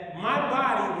that my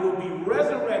body will be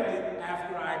resurrected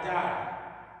after I die.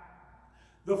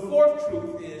 The fourth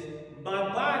truth is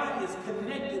my body is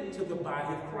connected to the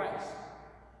body of Christ.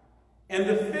 And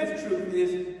the fifth truth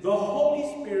is the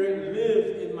Holy Spirit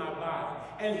lives in my body.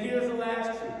 And here's the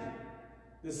last truth.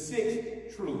 The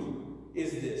sixth truth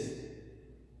is this,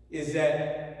 is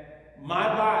that my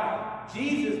body,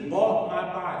 Jesus bought my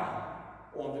body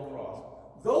on the cross.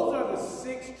 Those are the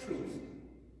six truths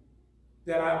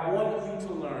that I want you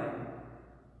to learn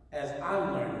as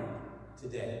I'm learning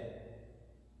today.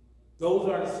 Those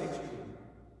are the six truths.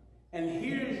 And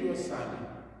here's your assignment.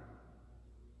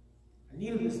 We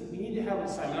need to have an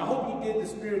assignment. I hope you did the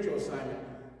spiritual assignment,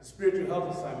 the spiritual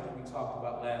health assignment that we talked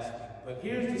about last week. But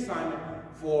here's the assignment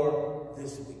for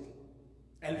this week.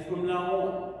 And from now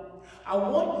on, I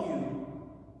want you,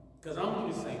 because I'm going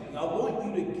to do the same thing, I want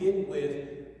you to get with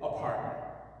a partner.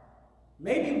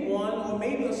 Maybe one or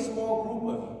maybe a small group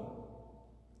of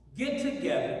you. Get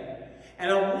together.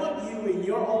 And I want you in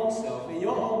your own self, in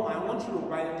your own mind, I want you to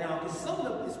write it down. Because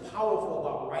something is powerful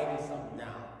about writing something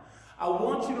down. I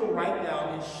want you to write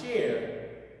down and share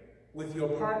with your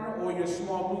partner or your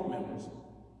small group members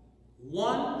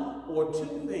one or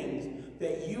two things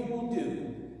that you will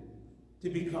do to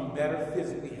become better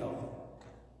physically healthy.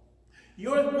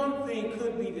 Your one thing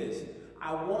could be this: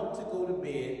 I want to go to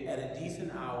bed at a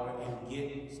decent hour and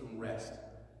get some rest.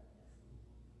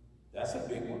 That's a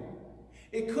big one.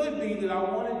 It could be that I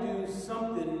want to do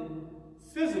something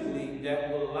physically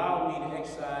that will allow me to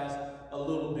exercise a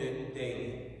little bit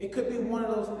daily. It could be one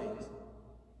of those things.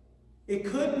 It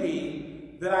could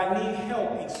be that I need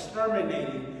help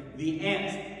exterminating the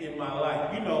ants in my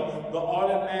life. You know, the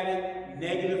automatic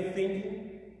negative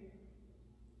thinking.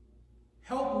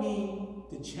 Help me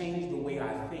to change the way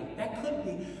I think. That could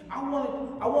be. I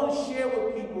want to share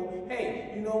with people,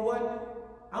 hey, you know what?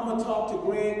 I'm going to talk to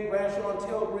Greg Bradshaw and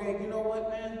tell Greg, you know what,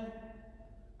 man?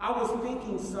 I was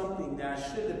thinking something that I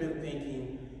shouldn't have been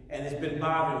thinking, and it's been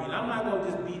bothering me. And I'm not going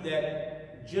to just be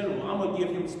that general. I'm going to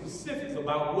give him specifics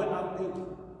about what I'm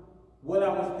thinking, what I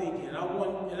was thinking. And then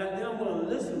I'm going to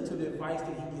listen to the advice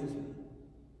that he gives me.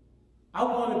 I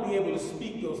want to be able to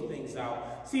speak those things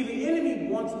out. See, the enemy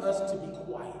wants us to be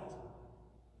quiet.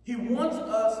 He wants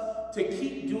us to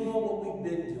keep doing what we've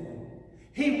been doing.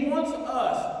 He wants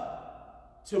us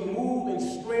to move and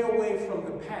stray away from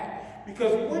the pack.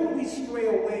 Because when we stray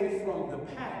away from the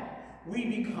pack, we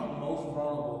become most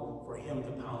vulnerable for him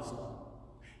to pounce on.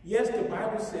 Yes, the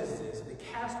Bible says this, to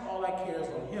cast all our cares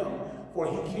on him, for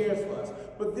he cares for us.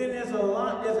 But then there's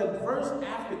a verse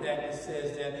after that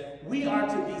says that we are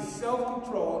to be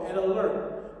self-controlled and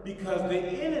alert, because the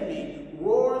enemy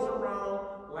prowls around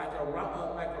like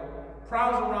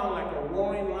a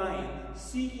roaring lion,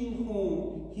 seeking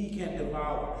whom he can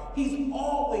devour. He's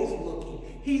always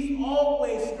looking. He's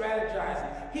always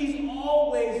strategizing. He's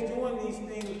always doing these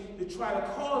things to try to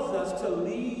cause us to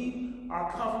leave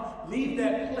our comfort, leave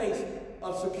that place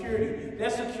of security.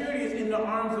 That security is in the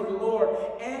arms of the Lord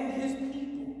and his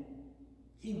people.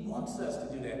 He wants us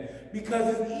to do that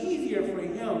because it's easier for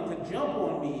him to jump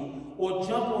on me or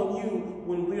jump on you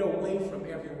when we're away from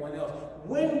everyone else.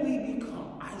 When we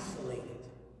become isolated,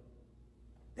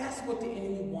 that's what the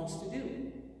enemy wants to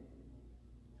do.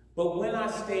 But when I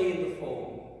stay in the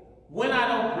fold, when I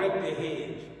don't break the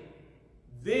hedge,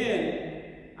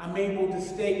 then I'm able to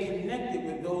stay connected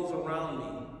with those around me.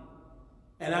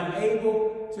 And I'm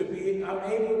able to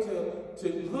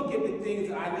look at the things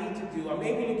that I need to do. I'm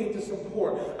able to get the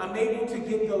support. I'm able to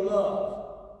get the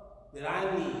love that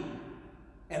I need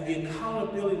and the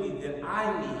accountability that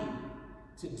I need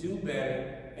to do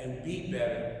better and be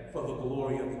better for the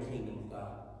glory of the kingdom of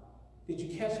God. Did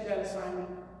you catch that assignment?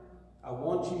 I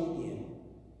want you again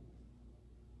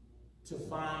to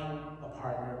find a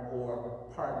partner or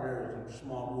partners or a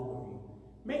small group of you.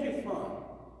 Make it fun.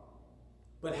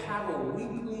 But have a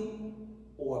weekly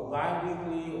or a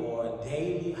bi-weekly or a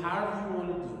daily, however you want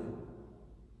to do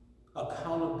it,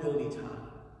 accountability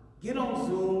time. Get on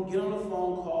Zoom, get on a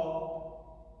phone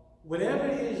call, whatever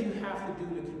it is you have to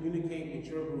do to communicate with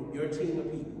your group, your team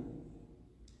of people,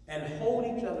 and hold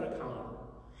each other accountable.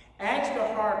 Ask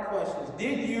the hard questions.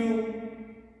 Did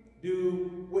you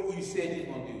do what you said you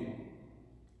were going to do?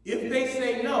 If they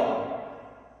say no,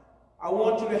 I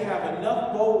want you to have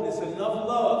enough boldness, enough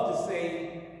love to say,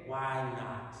 why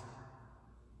not?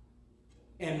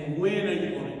 And when are you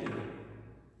going to do it?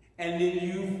 And then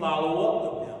you follow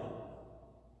up with them.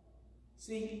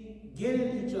 See, get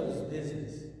in each other's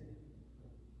business.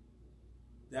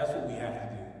 That's what we have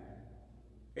to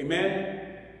do.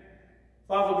 Amen?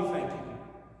 Father, we thank you.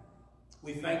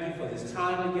 We thank you for this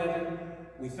time together.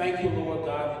 We thank you, Lord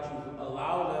God, that you've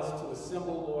allowed us to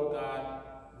assemble, Lord God,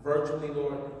 virtually,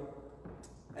 Lord.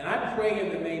 And I pray in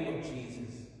the name of Jesus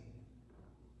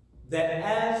that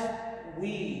as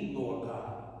we, Lord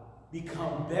God,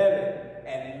 become better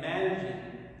at managing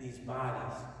these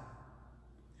bodies,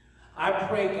 I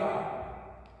pray, God,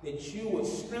 that you would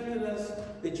strengthen us,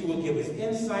 that you would give us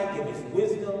insight, give us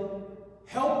wisdom.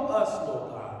 Help us,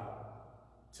 Lord God,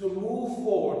 to move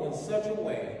forward in such a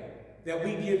way that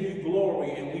we give you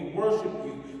glory and we worship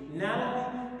you,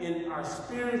 not only in our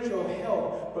spiritual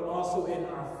health, but also in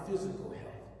our physical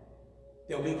health.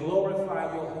 That we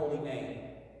glorify your holy name.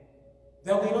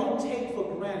 That we don't take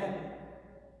for granted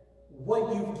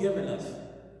what you've given us,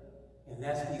 and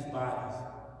that's these bodies.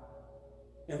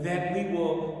 And that we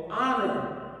will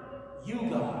honor you,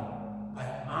 God, by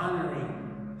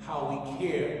honoring how we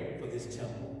care for this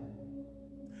temple.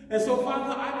 And so,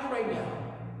 Father, I pray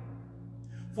now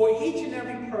for each and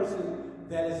every person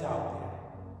that is out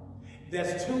there,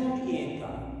 that's tuned in,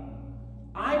 God.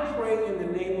 I pray in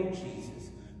the name of Jesus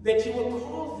that you will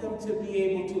cause them to be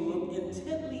able to look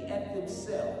intently at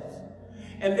themselves,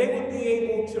 and they would be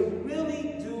able to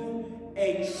really do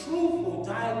a truthful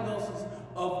diagnosis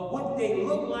of what they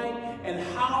look like and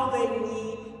how they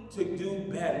need to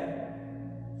do better.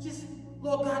 Just,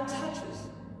 Lord God, touch us.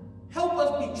 Help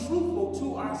us be truthful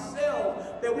to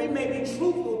ourselves, that we may be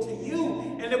truthful to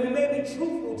you, and that we may be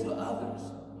truthful to others,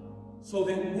 so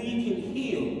that we can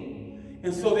heal,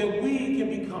 and so that we can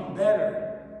become better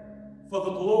for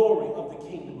the glory of the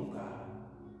kingdom of God.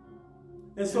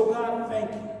 And so, God,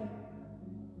 thank you.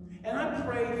 And I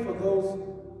pray for those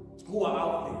who are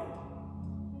out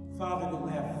there, Father, who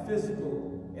have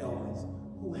physical ailments,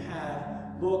 who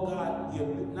have, Lord God,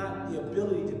 not the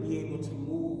ability to be able to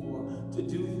move or to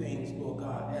do things, Lord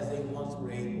God, as they once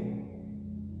were able.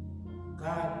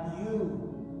 God,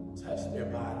 you touch their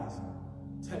bodies,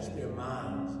 touch their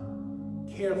minds,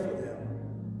 care for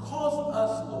them. Cause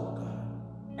us, Lord God,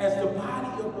 as the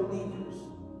body of believers,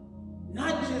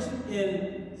 not just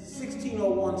in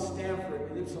 1601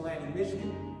 Stanford in Ypsilanti,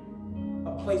 Michigan,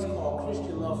 a place called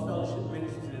Christian Love Fellowship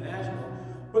Ministries International,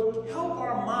 but help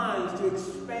our minds to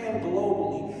expand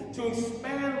globally, to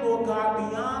expand, Lord God,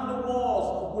 beyond the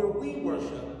walls of where we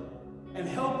worship, and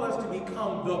help us to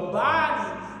become the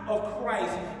body of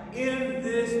Christ in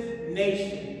this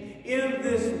nation, in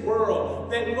this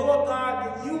world. That, Lord God,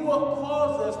 that you will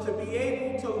cause us to be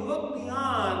able to look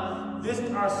beyond this,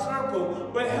 our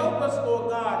circle, but help us, Lord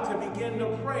God, to begin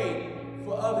to pray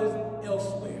for others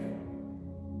elsewhere.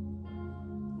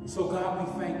 So, God,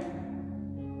 we thank you.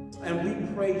 And we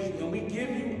praise you, and we give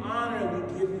you honor,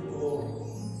 and we give you glory.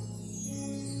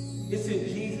 It's in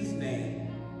Jesus' name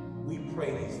we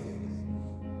pray these things.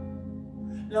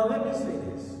 Now let me say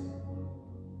this.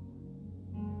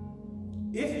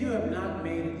 If you have not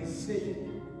made a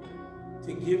decision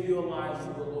to give your lives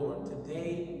to the Lord,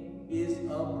 today is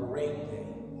a great day.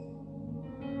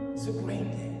 It's a great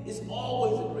day. It's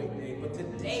always a great day, but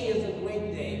today is a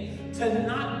great day to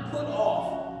not put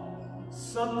off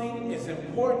something as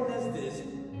important as this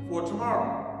for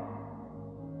tomorrow.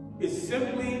 It's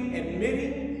simply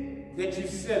admitting that you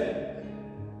sinned,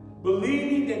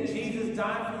 believing that Jesus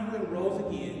died for you and rose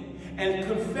again, and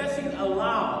confessing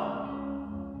aloud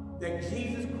that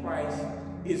Jesus Christ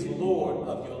is Lord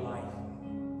of your life.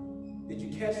 Did you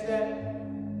catch that?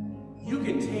 You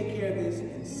can take care of this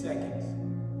in seconds.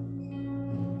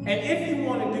 And if you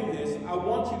want to do this, I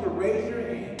want you to raise your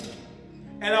hand,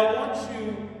 and I want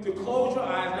you to close your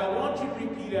eyes, and I want you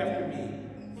to repeat after me.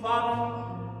 Father,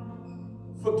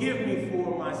 forgive me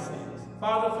for my sins.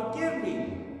 Father, forgive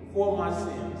me for my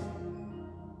sins.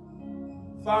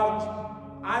 Father,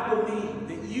 I believe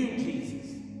that you,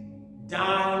 Jesus,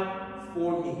 died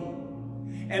for me,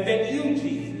 and that you,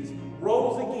 Jesus,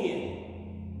 rose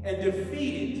again and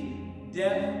defeated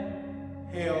death,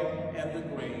 hell, and the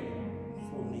grave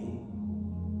for me.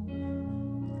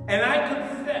 And I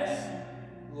confess,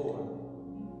 Lord,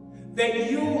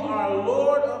 that you are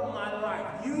Lord of my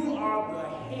life. You are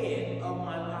the head of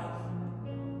my life.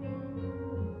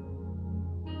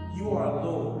 You are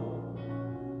Lord.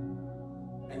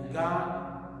 And God,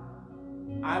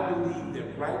 I believe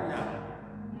that right now,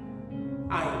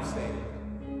 I am saved.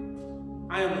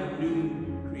 I am a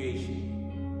new creation.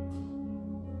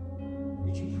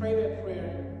 Did you pray that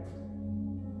prayer?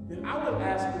 Then I would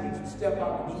ask you to step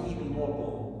out and be even more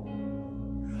bold.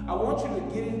 I want you to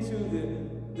get into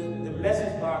the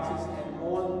message boxes and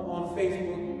on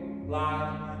Facebook Live,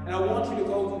 and I want you to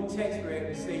go through the text thread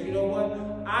and say, you know what?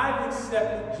 I've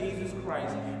accepted Jesus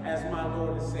Christ as my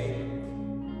Lord and Savior.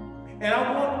 And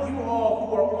I want you all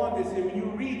who are on this, and when you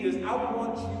read this, I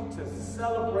want you to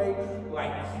celebrate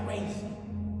like crazy.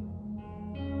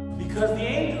 Because the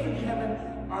angels in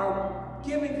heaven are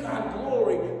giving God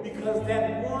glory because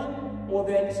that one or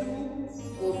that two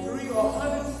or 3 or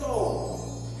 100 souls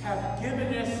have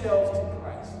given themselves to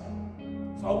Christ.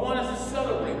 So I want us to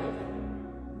celebrate with them.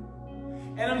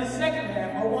 And in the second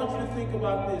half, I want you to think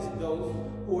about this, those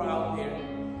who are out there.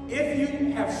 If you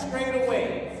have strayed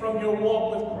away from your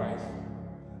walk with Christ,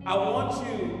 I want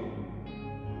you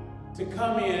to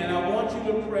come in and I want you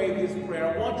to pray this prayer.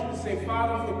 I want you to say,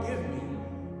 Father, forgive me.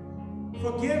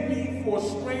 Forgive me for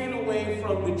straying away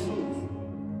from the truth.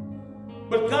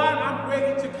 But God, I'm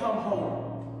ready to come home.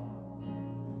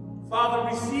 Father,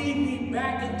 receive me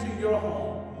back into your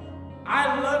home.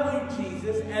 I love you,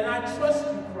 Jesus, and I trust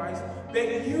you, Christ,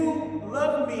 that you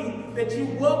love me, that you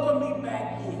welcome me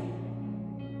back in.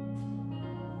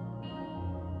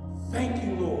 Thank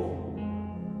you, Lord.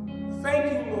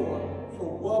 Thank you, Lord, for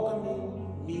welcoming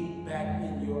me back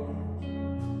in your arms.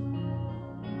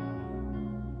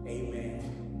 Amen.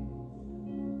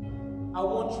 I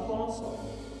want you also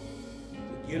to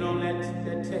get on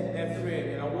that thread,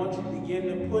 and I want you to begin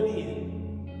to put in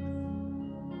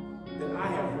that I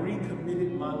have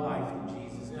recommitted my life to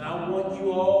Jesus. And I want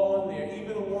you all on there,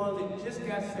 even the ones that just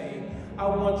got saved, I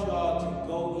want you all to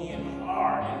go in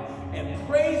hard and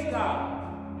praise God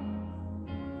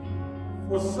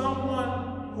for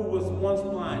someone who was once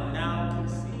blind, now can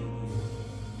see.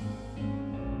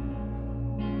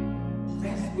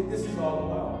 That's what this is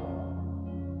all about.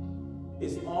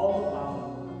 It's all about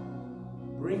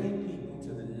bringing people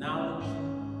to the knowledge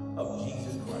of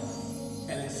Jesus Christ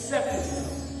and accepting him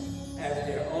as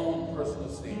their own personal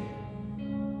Savior.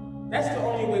 That's the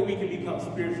only way we can become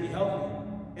spiritually healthy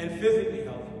and physically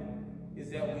healthy, is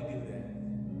that we do that.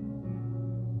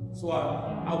 So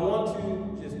I want to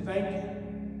just thank you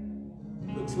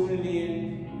for tuning in.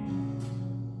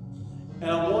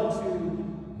 And I want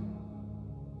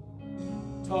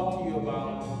to talk to you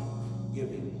about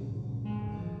giving.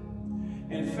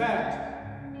 In fact,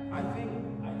 I think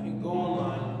I can go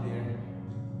online there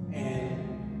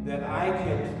and that I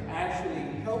can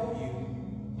actually help you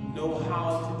know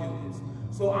how to do this.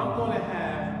 So I'm going to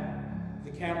have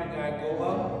the camera guy go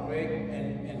up, Greg,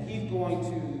 and he's going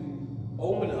to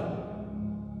open up.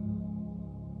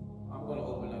 I'm going to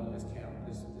open up this camera,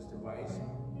 this device,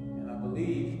 and I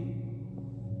believe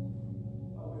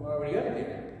we're already up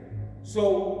there.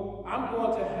 So I'm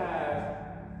going to have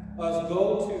us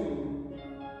go to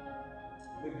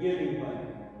the giving button.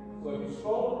 So if you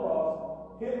scroll across,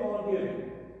 hit on giving,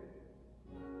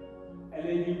 and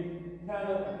then you kind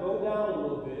of go down a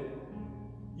little bit,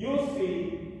 you'll see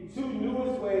two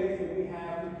newest ways that we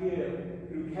have to give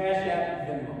through Cash App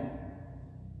and Venmo.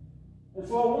 And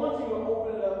so I want you to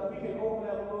open it up. We can open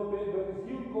it up a little bit, but if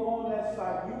you go on that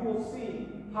site, you will see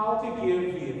how to give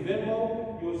via Venmo.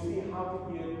 You'll see how to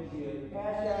give via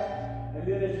Cash App. And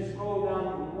then as you scroll down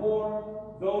to more,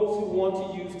 those who want to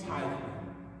use tithing.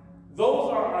 Those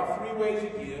are our three ways to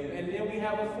give. And then we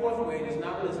have a fourth way that's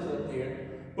not listed up there.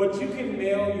 But you can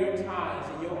mail your tithes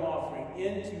and your offering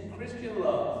into Christian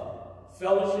Love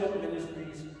Fellowship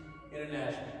Ministries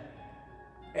International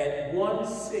at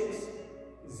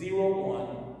 1601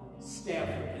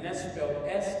 Stamford, and that's spelled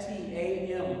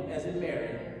S-T-A-M as in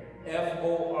Mary,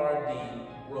 F-O-R-D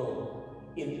Road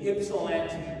in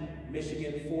Ypsilanti,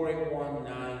 Michigan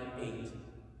 48198.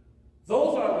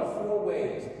 Those are the four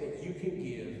ways that you can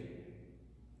give.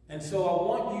 And so I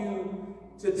want you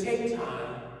to take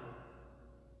time,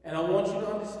 and I want you to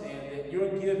understand that your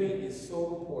giving is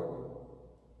so important.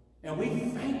 And we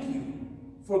thank you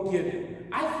for giving.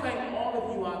 I thank all of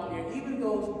you out there, even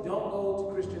those who don't go to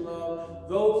Christian Love,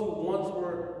 those who once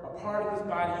were a part of this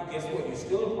body. Guess what? You're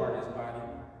still a part of this body.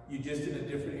 You're just in a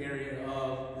different area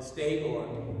of the state or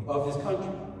of this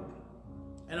country.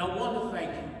 And I want to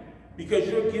thank you because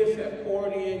your gifts have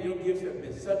poured in. Your gifts have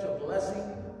been such a blessing.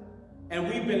 And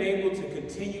we've been able to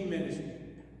continue ministry.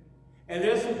 And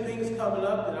there's some things coming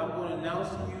up that I'm going to announce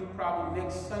to you probably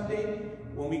next Sunday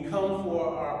when we come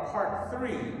for our part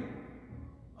 3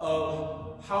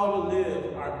 of how to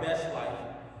live our best life.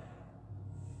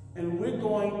 And we're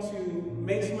going to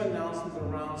make some announcements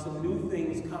around some new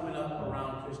things coming up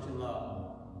around Christian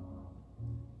Love.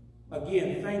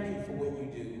 Again, thank you for what you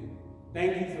do.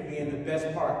 Thank you for being the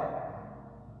best partner.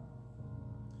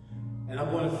 And I'm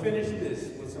going to finish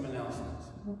this with some announcements.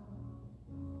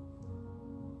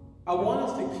 I want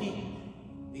us to keep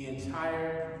the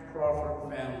entire Crawford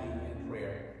family in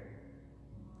prayer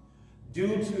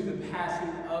due to the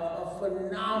passing of a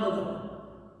phenomenal,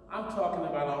 I'm talking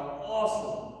about an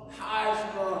awesome,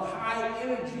 high-strung,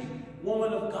 high-energy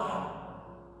woman of God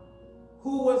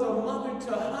who was a mother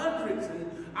to hundreds,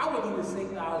 and I would even say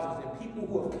thousands, of people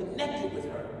who have connected with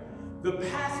her. The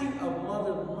passing of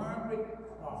Mother Margaret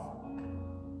Crawford.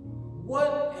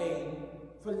 What a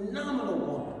phenomenal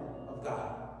woman of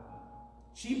God.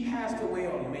 She passed away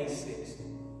on May 6th.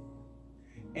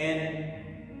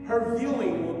 And her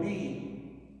viewing will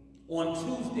be on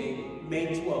Tuesday, May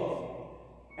 12th.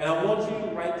 And I want you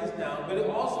to write this down. But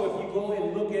also, if you go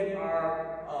and look at our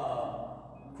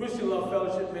Christian Love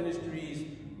Fellowship Ministries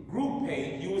group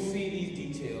page, you will see these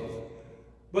details.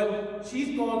 But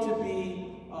she's going to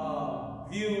be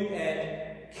viewed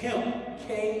at Kemp,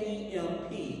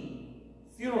 K-E-M-P,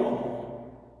 Funeral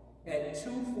Home at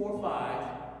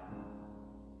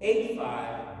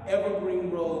 24585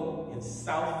 Evergreen Road in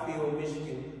Southfield,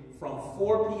 Michigan, from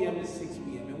 4 p.m. to 6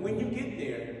 p.m. And when you get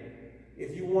there,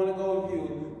 if you want to go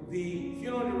view, the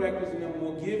funeral directors and them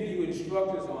will give you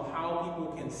instructions on how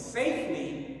people can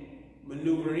safely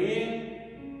maneuver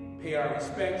in, pay our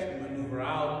respects, and maneuver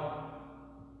out.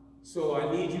 So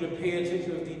I need you to pay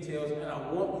attention to those details, and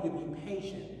I want you to be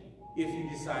patient if you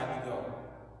decide to go,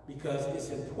 because it's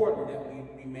important that we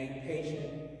remain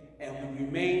patient and we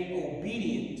remain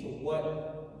obedient to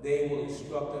what they will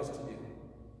instruct us to do.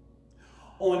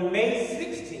 On May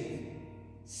 16th,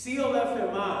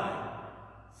 CLFMI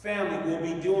family will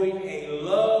be doing a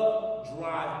love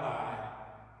drive-by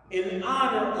in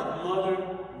honor of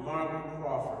Mother Margaret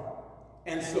Crawford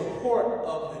and support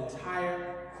of the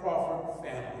entire Crawford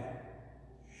family.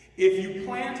 If you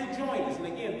plan to join us, and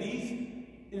again, these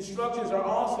instructions are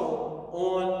also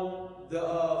on the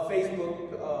Facebook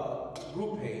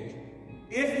group page.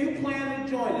 If you plan to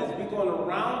join us, we're going to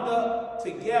round up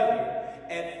together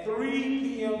at 3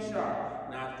 p.m. sharp.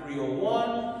 Not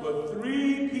 3:01, but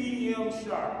 3 p.m.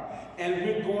 sharp. And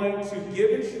we're going to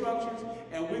give instructions,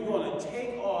 and we're going to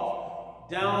take off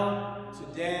down to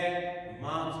Dad and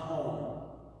Mom's home.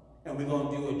 And we're going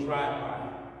to do a drive-by.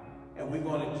 And we're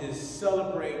going to just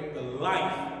celebrate the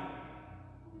life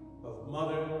of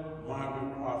Mother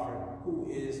Margaret Crawford, who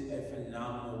is a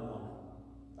phenomenal woman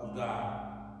of God,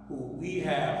 who we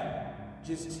have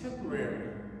just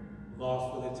temporarily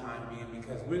lost for the time being,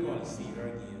 because we're going to see her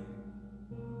again.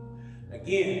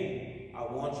 Again, I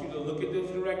want you to look at those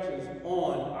directions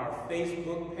on our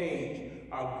Facebook page,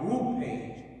 our group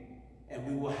page, and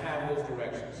we will have those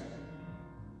directions.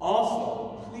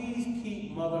 Also, please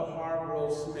keep Mother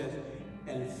Hargrove Smith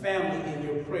and family in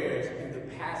your prayers in the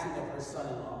passing of her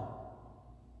son-in-law.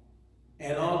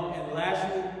 And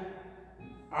lastly,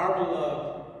 our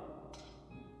beloved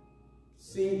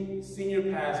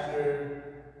senior pastor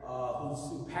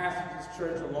who pastored this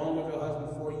church along with her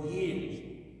husband for years,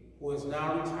 who is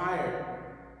now retired.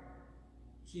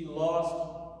 She lost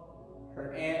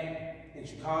her aunt in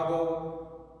Chicago.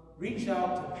 Reach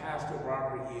out to Pastor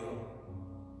Barbara Hill.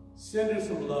 Send her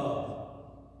some love.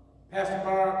 Pastor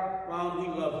Barbara, we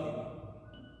love you.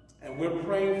 And we're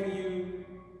praying for you,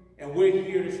 and we're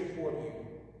here to support you.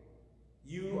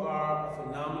 You are a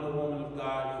phenomenal woman of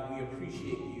God, and we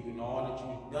appreciate you and all that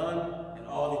you've done and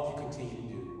all that you continue to do.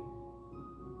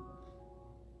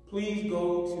 Please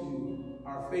go to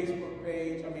our Facebook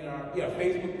page,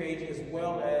 Facebook page, as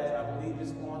well as, I believe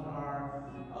it's on our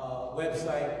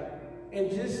website, and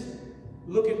just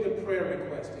look at the prayer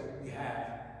requests that we have.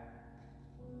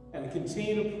 And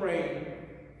continue to pray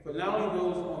for not only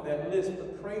those on that list,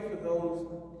 but pray for those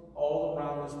all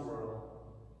around this world.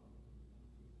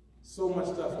 So much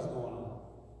stuff is going on.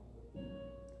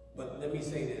 But let me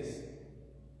say this.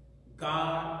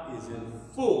 God is in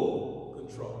full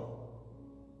control.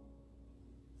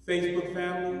 Facebook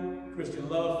family, Christian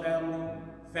Love family,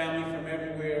 family from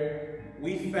everywhere,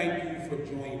 we thank you for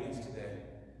joining us today.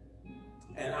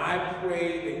 And I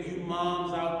pray that you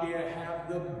moms out there have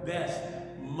the best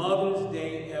Mother's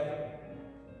Day ever.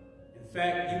 In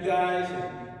fact, you guys,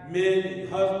 and men and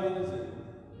husbands and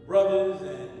brothers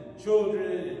and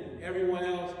children and everyone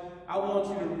else, I want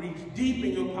you to reach deep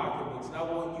in your pocketbooks, and I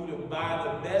want you to buy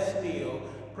the best meal,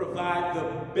 provide the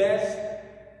best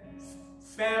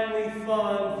family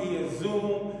fun via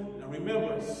Zoom. Now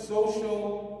remember,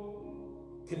 social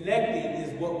connecting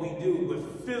is what we do, but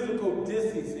physical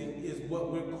distancing is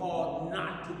what we're called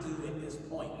not to do at this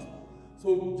point. So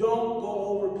don't go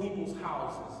over people's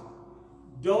houses.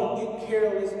 Don't get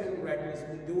careless and reckless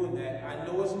with doing that. I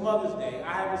know it's Mother's Day.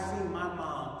 I haven't seen my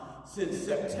mom since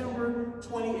September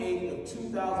 28th of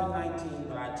 2019,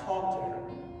 but I talked to her.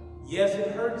 Yes,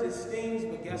 it hurts, it stings,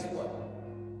 but guess what?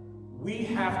 We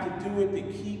have to do it to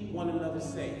keep one another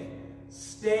safe.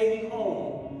 Stay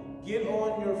home, get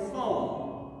on your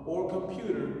phone or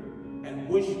computer, and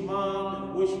wish Mom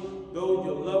and wish those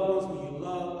your loved ones who you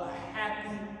love a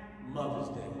happy Mother's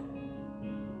Day.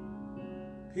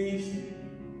 Peace,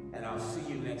 and I'll see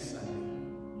you next Sunday.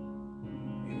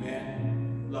 Amen.